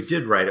ways we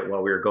did write it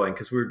while we were going,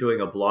 because we were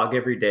doing a blog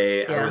every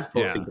day. Yeah. I was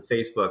posting to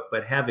Facebook.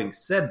 But having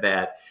said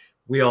that,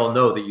 we all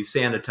know that you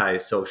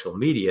sanitize social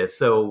media.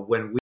 So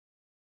when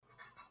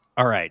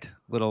all right,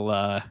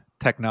 little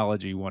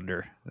technology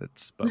wonder.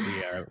 But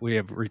we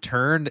have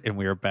returned, and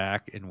we are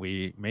back, and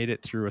we made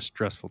it through a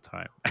stressful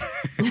time.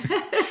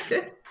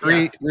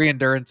 Three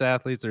endurance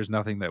athletes, there's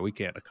nothing that we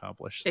can't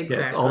accomplish. Exactly.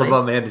 Yeah, it's all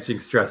about managing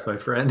stress, my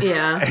friend.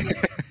 Yeah.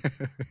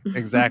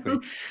 Exactly.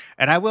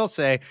 And I will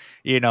say,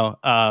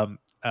 one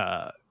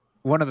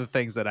of the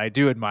things that I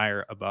do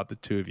admire about the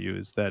two of you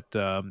is that,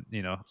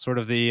 sort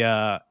of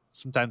the,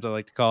 sometimes I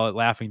like to call it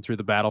laughing through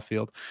the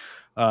battlefield.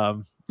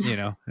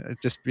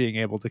 Just being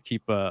able to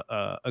keep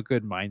a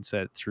good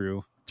mindset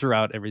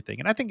throughout everything.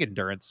 And I think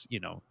endurance,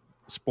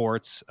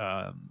 sports,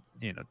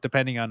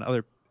 depending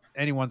on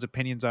anyone's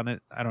opinions on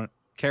it, I don't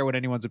care what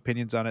anyone's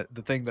opinions on it.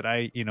 The thing that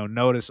I,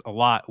 notice a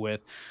lot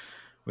with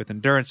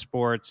endurance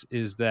sports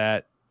is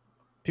that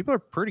people are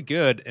pretty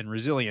good and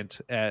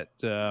resilient at,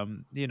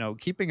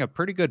 keeping a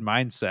pretty good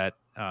mindset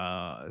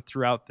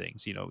throughout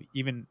things,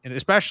 even, and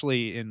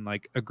especially in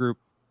like a group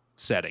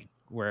setting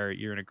where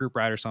you're in a group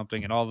ride or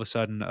something, and all of a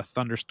sudden a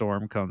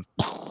thunderstorm comes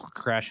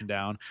crashing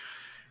down,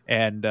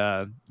 and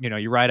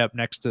you ride up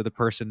next to the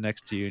person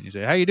next to you, and you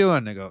say, "How you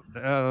doing?" They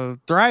go,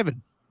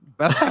 "Thriving,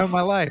 best time of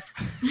my life."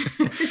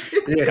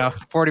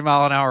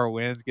 40-mile-an-hour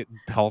winds, getting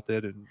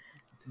pelted, and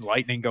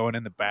lightning going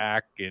in the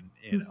back, and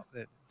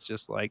it's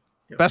just like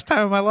best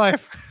time of my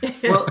life.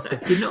 Well,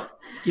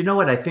 you know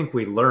what I think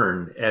we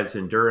learned as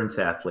endurance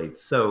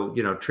athletes. So,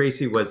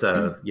 Tracy was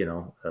a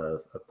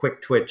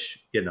quick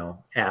twitch,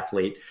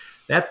 athlete.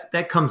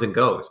 That comes and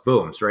goes,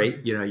 booms, right?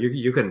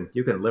 You can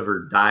live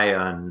or die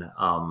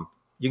on,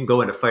 you can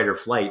go into fight or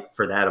flight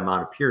for that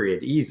amount of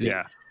period easy.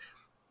 Yeah.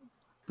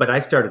 But I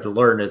started to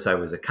learn as I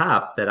was a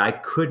cop that I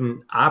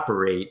couldn't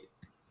operate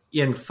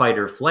in fight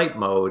or flight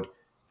mode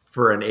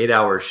for an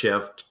 8-hour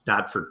shift,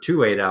 not for 2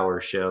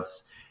 8-hour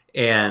shifts.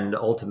 And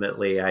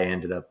ultimately, I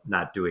ended up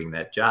not doing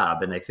that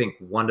job. And I think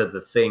one of the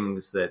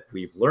things that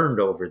we've learned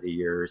over the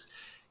years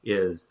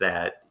is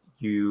that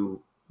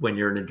when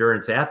you're an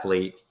endurance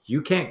athlete,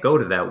 you can't go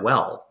to that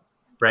well,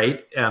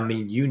 right? I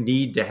mean, you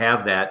need to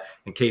have that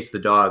in case the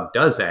dog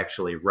does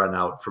actually run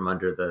out from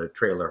under the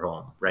trailer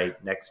home right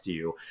next to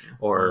you,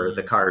 or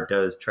the car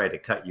does try to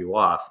cut you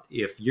off.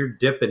 If you're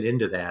dipping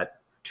into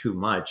that too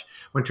much,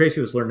 when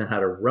Tracy was learning how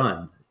to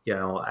run,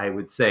 I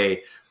would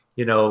say,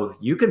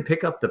 you can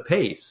pick up the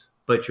pace,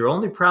 but you're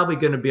only probably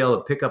going to be able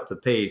to pick up the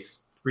pace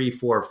 3,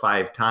 4,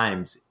 5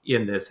 times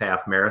in this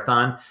half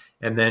marathon.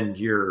 And then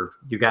you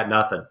got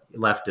nothing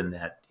left in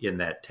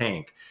that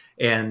tank.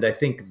 And I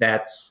think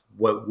that's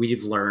what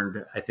we've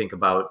learned, I think,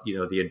 about,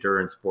 the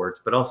endurance sports,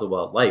 but also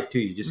about life too.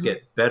 You just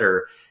get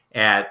better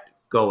at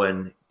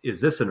going, is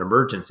this an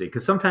emergency?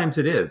 Because sometimes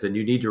it is, and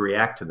you need to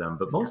react to them,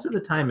 but most of the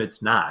time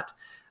it's not.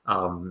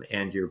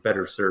 And you're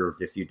better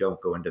served if you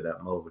don't go into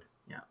that mode.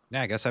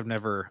 Yeah, I guess I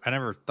never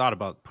thought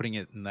about putting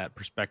it in that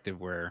perspective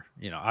where,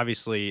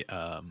 obviously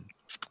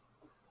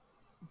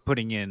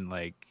putting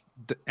in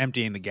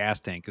emptying the gas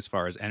tank as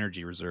far as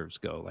energy reserves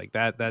go, like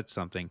that's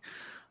something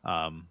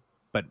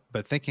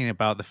but thinking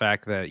about the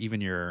fact that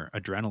even your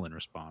adrenaline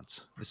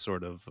response is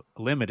sort of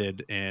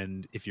limited,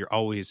 and if you're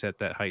always at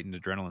that heightened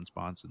adrenaline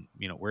response, and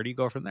where do you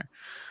go from there?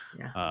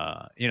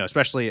 Yeah.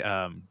 Especially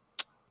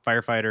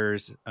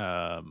firefighters,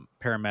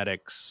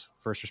 paramedics,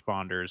 first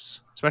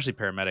responders, especially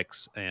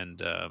paramedics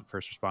and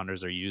first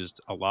responders are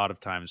used a lot of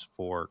times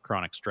for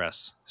chronic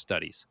stress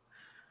studies.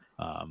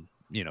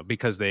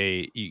 Because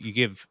you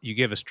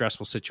give a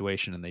stressful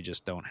situation and they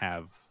just don't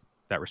have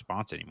that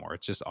response anymore.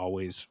 It's just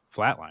always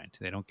flatlined.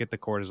 They don't get the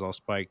cortisol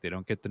spike. They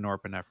don't get the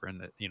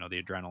norepinephrine, the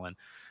adrenaline.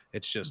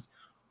 It's just,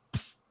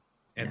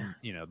 and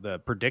the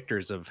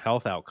predictors of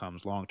health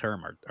outcomes long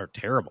term are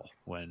terrible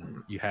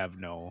when you have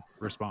no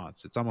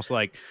response. It's almost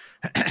like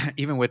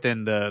even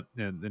within the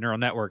neural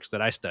networks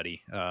that I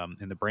study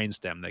in the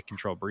brainstem that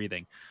control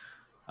breathing,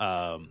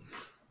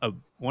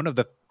 one of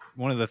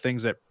the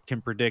things that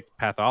can predict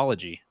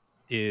pathology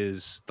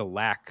is the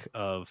lack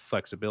of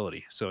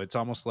flexibility. So it's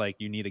almost like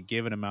you need a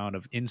given amount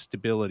of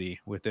instability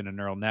within a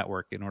neural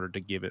network in order to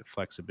give it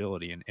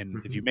flexibility.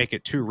 And if you make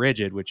it too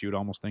rigid, which you would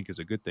almost think is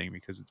a good thing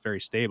because it's very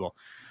stable,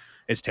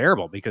 it's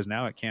terrible because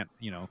now it can't,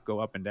 go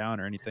up and down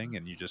or anything.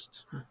 And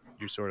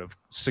you're sort of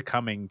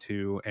succumbing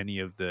to any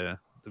of the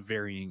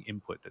varying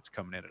input that's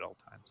coming in at all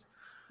times.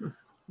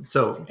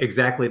 So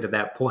exactly to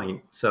that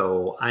point.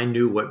 So I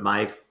knew what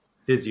my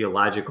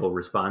physiological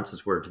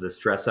responses were to the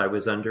stress I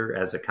was under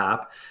as a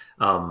cop.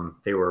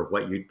 They were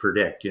what you'd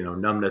predict,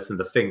 numbness in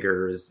the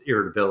fingers,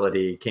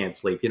 irritability, can't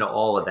sleep,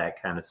 all of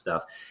that kind of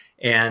stuff.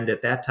 And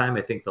at that time,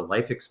 I think the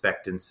life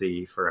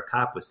expectancy for a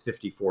cop was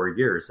 54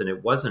 years. And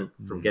it wasn't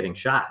from getting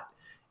shot.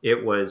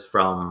 It was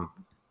from,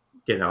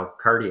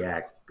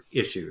 cardiac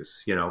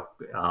issues,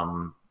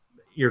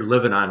 you're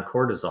living on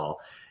cortisol.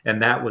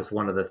 And that was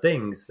one of the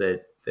things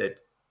that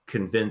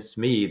convinced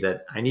me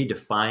that I need to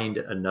find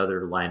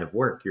another line of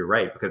work. You're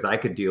right, because I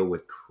could deal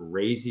with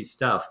crazy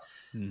stuff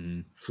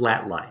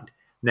flatlined.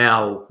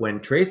 Now,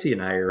 when Tracy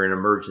and I are in an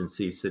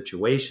emergency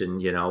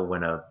situation,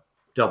 when a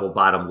double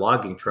bottom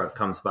logging truck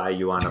comes by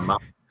you on a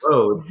mountain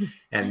road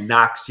and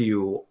knocks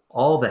you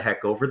all the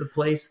heck over the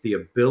place, the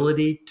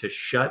ability to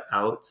shut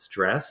out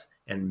stress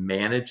and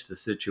manage the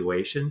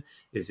situation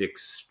is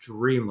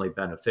extremely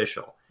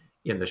beneficial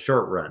in the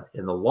short run.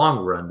 In the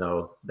long run,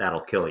 though, that'll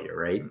kill you,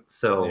 right?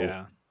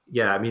 So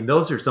yeah, I mean,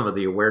 those are some of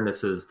the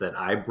awarenesses that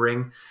I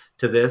bring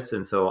to this.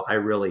 And so I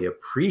really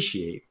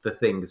appreciate the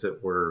things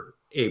that we're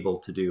able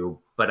to do,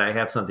 but I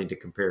have something to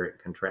compare and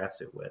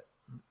contrast it with.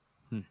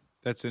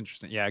 That's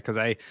interesting. Yeah, because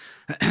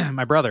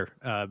my brother,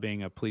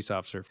 being a police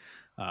officer,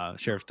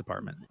 sheriff's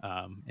department,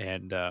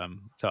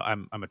 so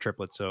I'm a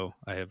triplet. So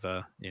I have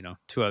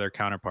two other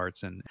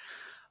counterparts, and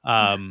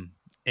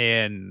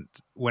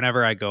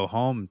whenever I go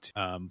home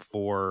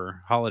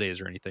for holidays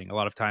or anything, a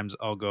lot of times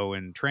I'll go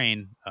and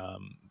train.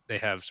 They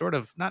have sort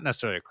of not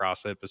necessarily a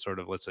CrossFit, but sort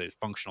of, let's say,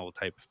 functional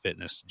type of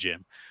fitness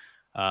gym.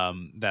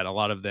 That a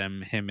lot of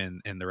them, him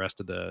and the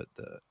rest of the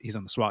he's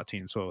on the SWAT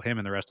team, so him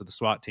and the rest of the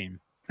SWAT team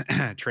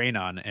train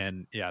on.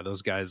 And yeah,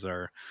 those guys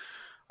are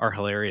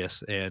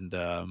hilarious. And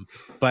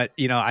but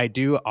I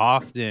do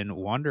often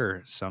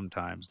wonder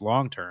sometimes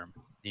long term,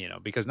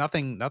 because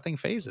nothing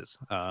phases,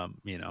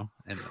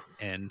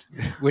 and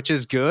which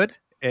is good.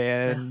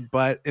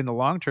 But in the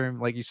long term,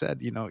 like you said,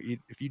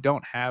 if you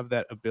don't have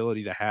that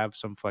ability to have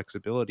some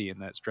flexibility in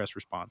that stress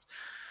response,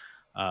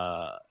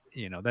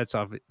 that's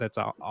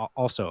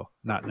also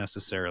not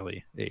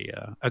necessarily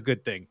a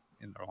good thing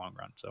in the long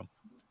run. So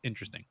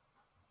interesting.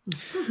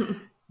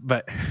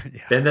 But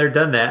yeah. Been there,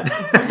 done that.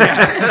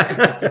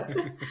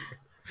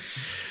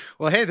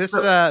 Well, hey, this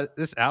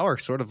hour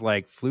sort of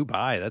like flew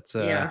by. That's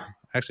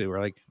actually,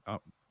 we're like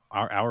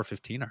our hour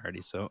 15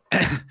 already. So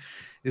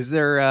is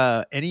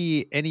there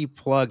any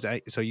plugs?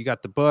 So you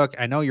got the book.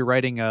 I know you're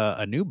writing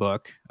a new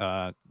book.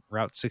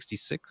 Route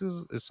 66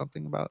 is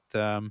something about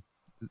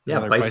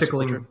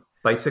bicycling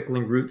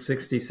Route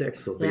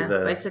 66 will be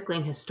the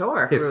bicycling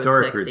historic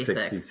Route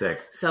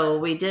 66. So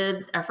we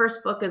did, our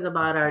first book is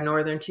about our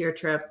northern tier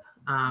trip.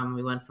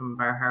 We went from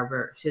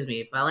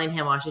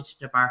Bellingham, Washington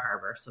to Bar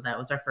Harbor. So that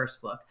was our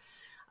first book.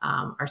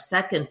 Our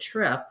second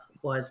trip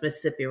was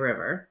Mississippi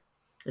River.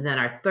 And then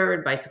our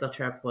third bicycle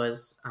trip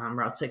was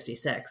Route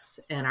 66.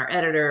 And our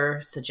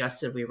editor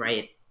suggested we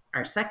write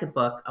our second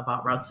book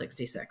about Route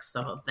 66.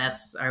 So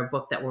that's our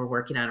book that we're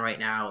working on right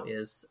now,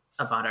 is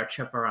about our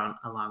trip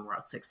along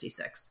Route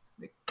 66.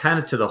 Kind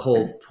of to the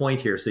whole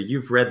point here. So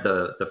you've read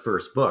the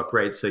first book,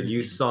 right? So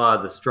you saw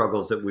the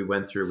struggles that we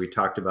went through. We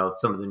talked about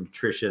some of the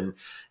nutrition,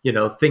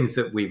 things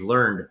that we've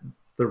learned.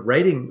 The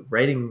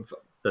writing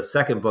the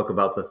second book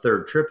about the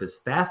third trip is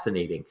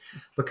fascinating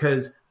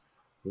because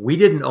we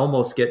didn't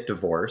almost get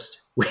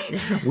divorced.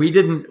 We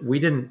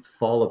didn't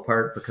fall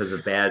apart because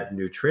of bad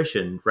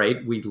nutrition,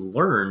 right? We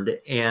learned,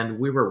 and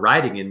we were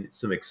riding in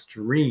some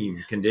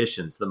extreme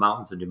conditions. The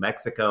mountains of New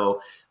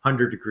Mexico,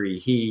 100-degree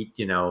heat,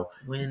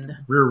 wind,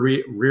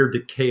 rear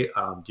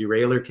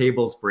derailleur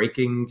cables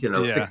breaking,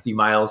 60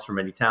 miles from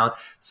any town.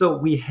 So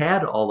we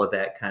had all of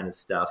that kind of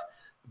stuff,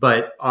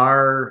 but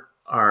our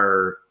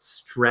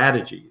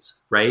strategies,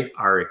 right?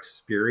 Our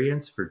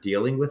experience for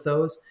dealing with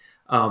those,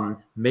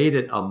 made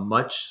it a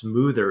much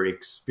smoother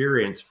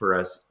experience for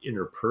us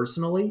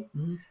interpersonally.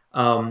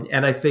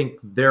 And I think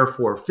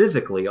therefore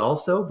physically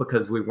also,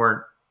 because we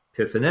weren't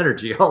pissing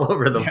energy all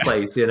over the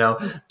place,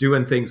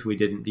 doing things we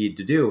didn't need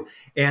to do.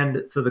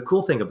 And so the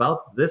cool thing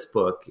about this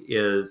book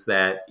is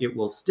that it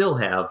will still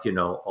have,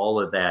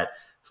 all of that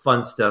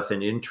fun stuff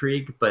and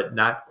intrigue, but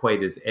not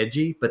quite as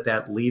edgy. But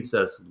that leaves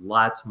us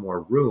lots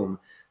more room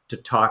to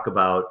talk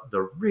about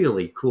the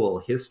really cool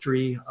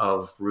history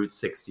of Route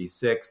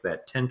 66,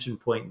 that tension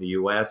point in the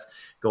U.S.,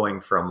 going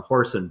from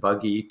horse and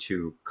buggy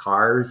to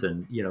cars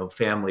and,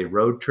 family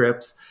road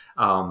trips,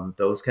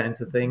 those kinds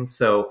of things.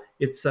 So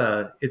it's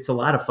a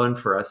lot of fun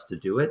for us to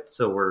do it.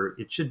 So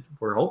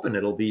we're hoping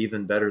it'll be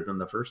even better than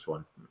the first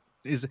one.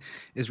 Is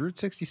Route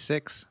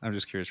 66? I'm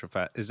just curious real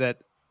fast. Is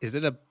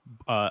it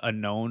a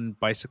known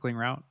bicycling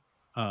route,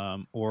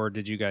 or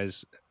did you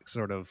guys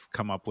sort of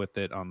come up with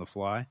it on the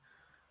fly?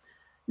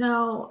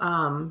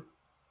 No,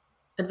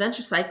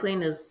 Adventure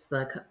Cycling is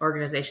the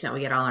organization that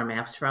we get all our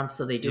maps from.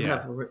 So they do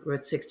have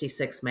Route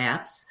 66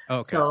 maps.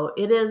 Okay. So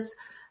it is,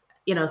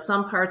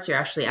 some parts you're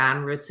actually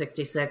on Route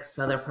 66,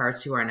 other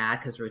parts you are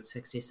not, because Route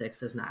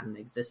 66 is not in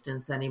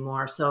existence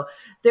anymore. So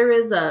there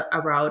is a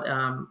route.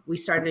 We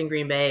started in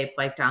Green Bay,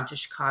 biked down to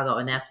Chicago,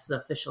 and that's the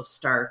official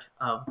start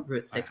of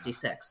Route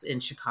 66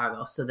 in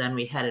Chicago. So then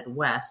we headed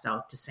west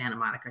out to Santa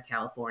Monica,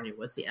 California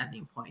was the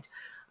ending point.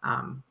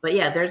 But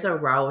yeah, there's a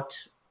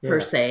route per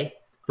se.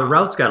 The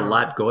route's got a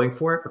lot going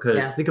for it,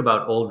 because think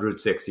about old Route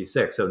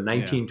 66. So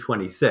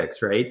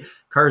 1926, right?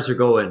 Cars are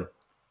going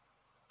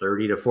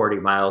 30 to 40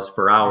 miles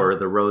per hour.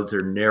 The roads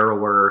are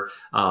narrower.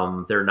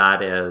 They're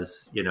not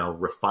as,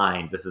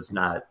 refined. This is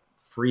not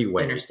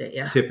freeway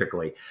interstate,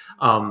 typically.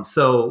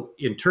 So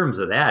in terms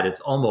of that,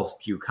 it's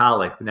almost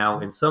bucolic. Now,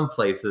 in some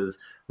places,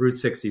 Route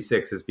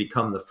 66 has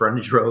become the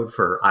frontage road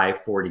for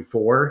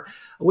I-44,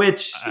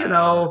 which,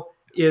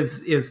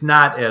 is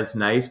not as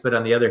nice. But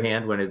on the other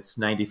hand, when it's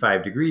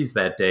 95 degrees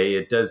that day,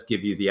 it does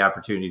give you the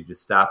opportunity to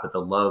stop at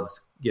the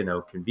Love's,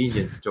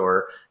 convenience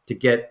store to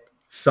get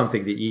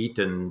something to eat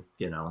and,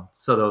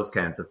 so those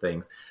kinds of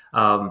things.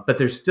 But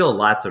there's still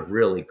lots of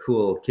really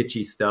cool,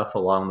 kitschy stuff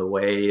along the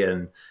way.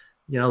 And,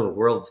 the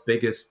world's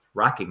biggest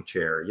rocking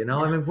chair,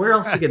 I mean, where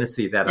else are you going to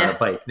see that on a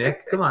bike,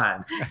 Nick? Come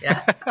on.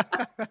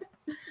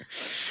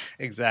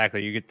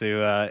 Exactly. You get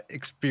to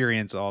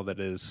experience all that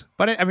is.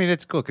 But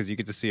it's cool because you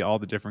get to see all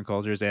the different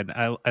cultures. And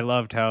I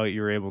loved how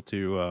you were able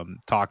to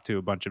talk to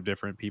a bunch of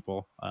different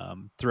people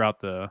throughout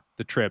the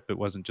trip. It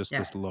wasn't just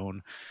this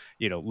lone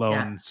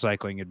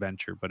cycling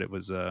adventure, but it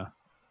was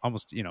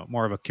almost,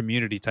 more of a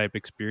community type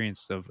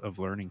experience of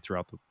learning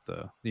throughout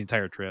the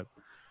entire trip.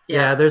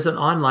 Yeah, there's an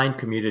online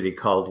community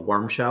called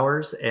Warm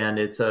Showers, and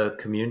it's a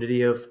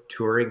community of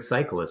touring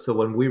cyclists. So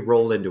when we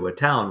roll into a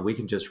town, we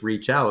can just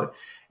reach out,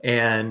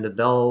 and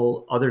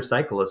other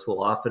cyclists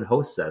will often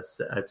host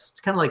us. It's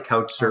kind of like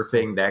couch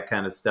surfing, that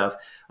kind of stuff.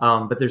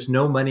 But there's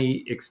no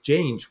money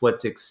exchange.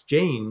 What's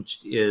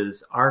exchanged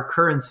is our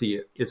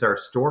currency is our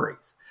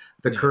stories.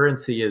 The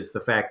currency is the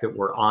fact that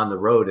we're on the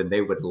road and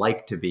they would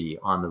like to be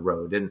on the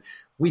road. And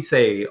we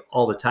say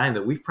all the time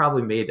that we've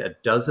probably made a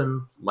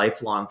dozen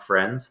lifelong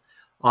friends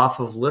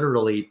off of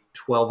literally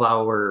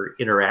 12-hour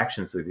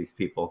interactions with these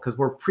people, because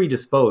we're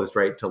predisposed,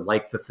 right, to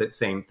like the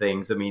same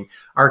things. I mean,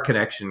 our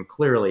connection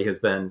clearly has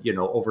been,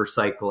 over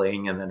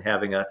cycling and then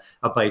having a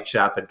bike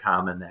shop in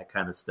common, that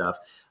kind of stuff.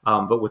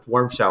 But with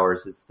Warm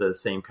Showers, it's the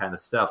same kind of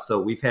stuff. So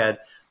we've had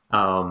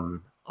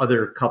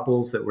other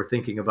couples that were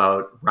thinking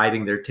about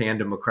riding their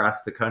tandem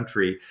across the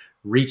country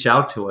reach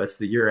out to us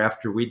the year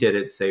after we did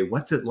it, say,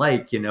 what's it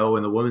like? And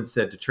the woman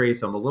said to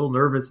Trace, I'm a little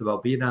nervous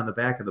about being on the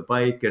back of the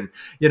bike. And,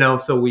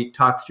 so we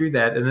talked through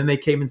that, and then they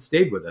came and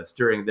stayed with us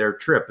during their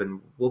trip,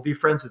 and we'll be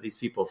friends with these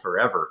people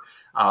forever.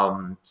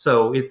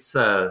 So it's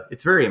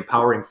very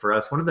empowering for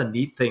us. One of the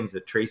neat things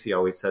that Tracy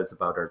always says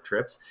about our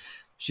trips,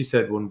 she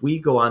said, when we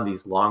go on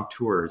these long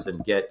tours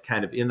and get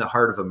kind of in the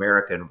heart of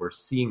America and we're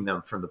seeing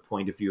them from the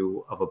point of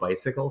view of a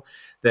bicycle,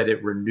 that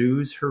it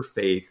renews her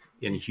faith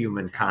in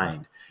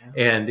humankind.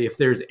 And if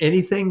there's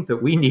anything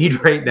that we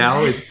need right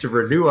now, it's to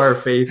renew our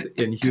faith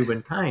in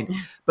humankind.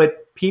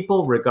 But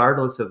people,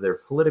 regardless of their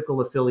political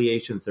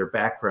affiliations, their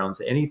backgrounds,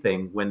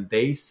 anything, when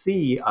they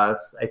see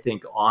us, I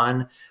think,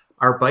 on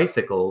our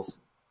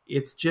bicycles,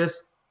 it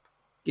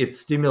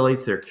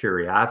stimulates their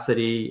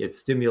curiosity. It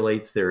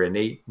stimulates their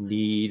innate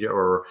need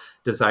or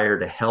desire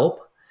to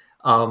help.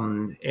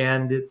 And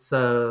it's,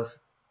 I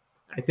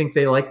think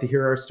they like to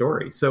hear our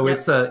story. So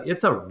it's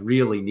a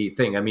really neat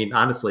thing. I mean,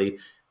 honestly,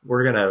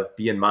 we're going to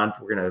be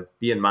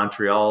in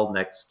Montreal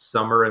next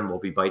summer, and we'll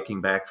be biking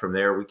back from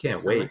there. We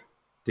can't wait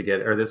to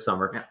get, or this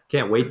summer,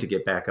 can't wait to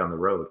get back on the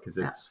road, because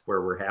it's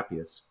where we're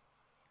happiest.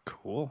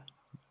 Cool.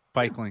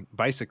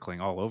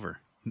 Bicycling all over.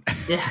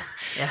 Yeah.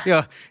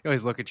 You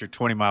always look at your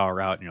 20-mile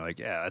route and you're like,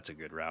 yeah, that's a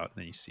good route.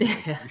 And then you see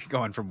like, Yeah. you're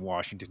going from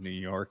Washington to New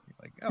York. You're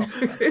like,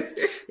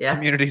 Yeah.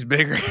 community's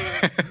bigger.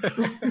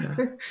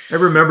 I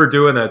remember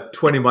doing a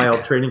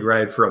 20-mile training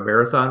ride for a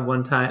marathon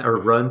one time, or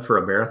run for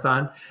a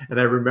marathon. And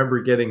I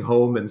remember getting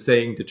home and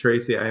saying to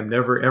Tracy, I am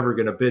never, ever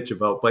going to bitch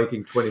about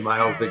biking 20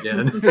 miles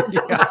again.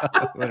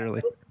 Yeah,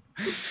 literally.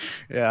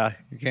 Yeah,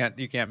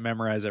 you can't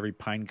memorize every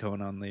pine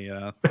cone on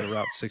the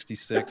Route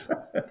 66.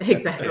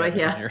 Exactly.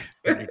 Yeah.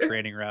 On your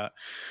training route.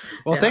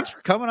 Well, Yeah. thanks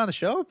for coming on the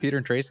show, Peter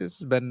and Tracy. This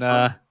has been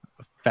a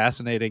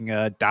fascinating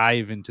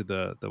dive into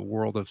the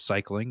world of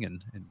cycling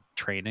and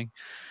training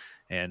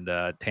and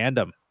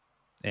tandem.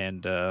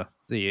 And the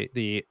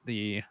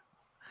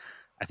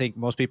I think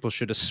most people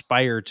should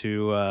aspire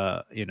to,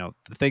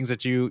 the things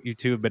that you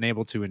two have been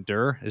able to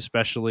endure,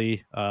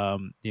 especially, a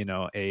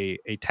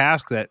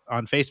task that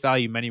on face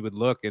value, many would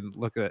look at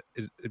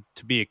it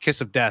to be a kiss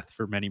of death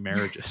for many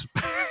marriages.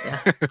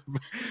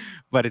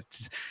 But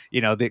it's,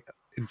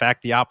 in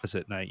fact, the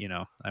opposite.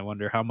 And I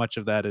wonder how much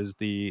of that is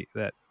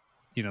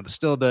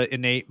still the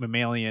innate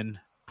mammalian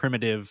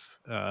primitive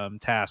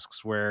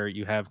tasks where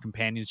you have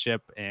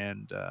companionship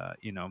and,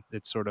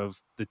 it's sort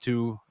of the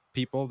two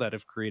people that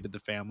have created the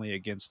family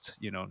against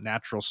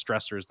natural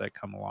stressors that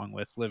come along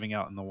with living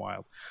out in the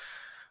wild.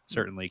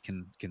 Certainly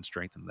can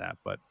strengthen that.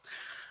 But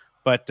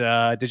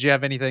did you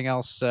have anything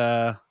else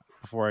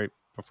before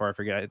I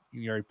forget?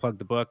 You already plugged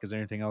the book. Is there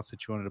anything else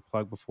that you wanted to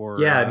plug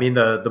before? Yeah, I mean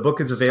the book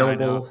is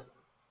available.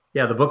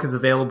 Yeah, the book is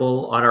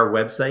available on our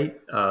website.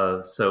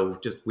 So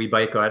just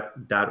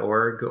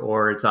webike.org,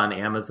 or it's on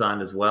Amazon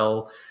as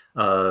well.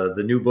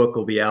 The new book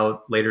will be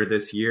out later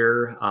this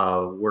year.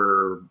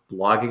 We're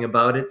blogging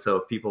about it. So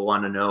if people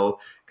want to know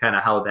kind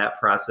of how that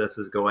process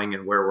is going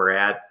and where we're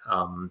at,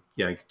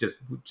 just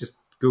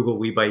Google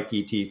WeBike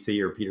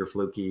ETC or Peter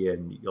Flucke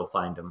and you'll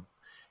find them.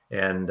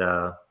 And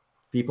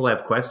people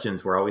have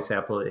questions, we're always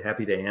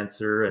happy to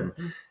answer and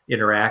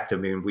interact. I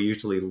mean, we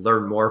usually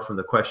learn more from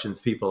the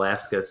questions people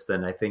ask us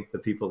than I think the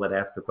people that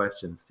ask the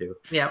questions do.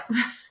 Yep.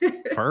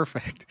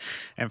 Perfect.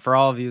 And for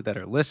all of you that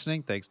are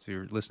listening, thanks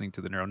to listening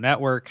to the Neuro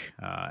Network,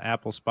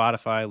 Apple,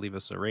 Spotify, leave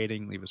us a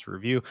rating, leave us a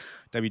review,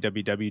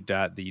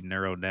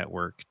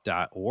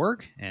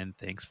 www.theneuronetwork.org. And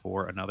thanks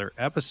for another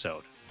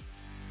episode.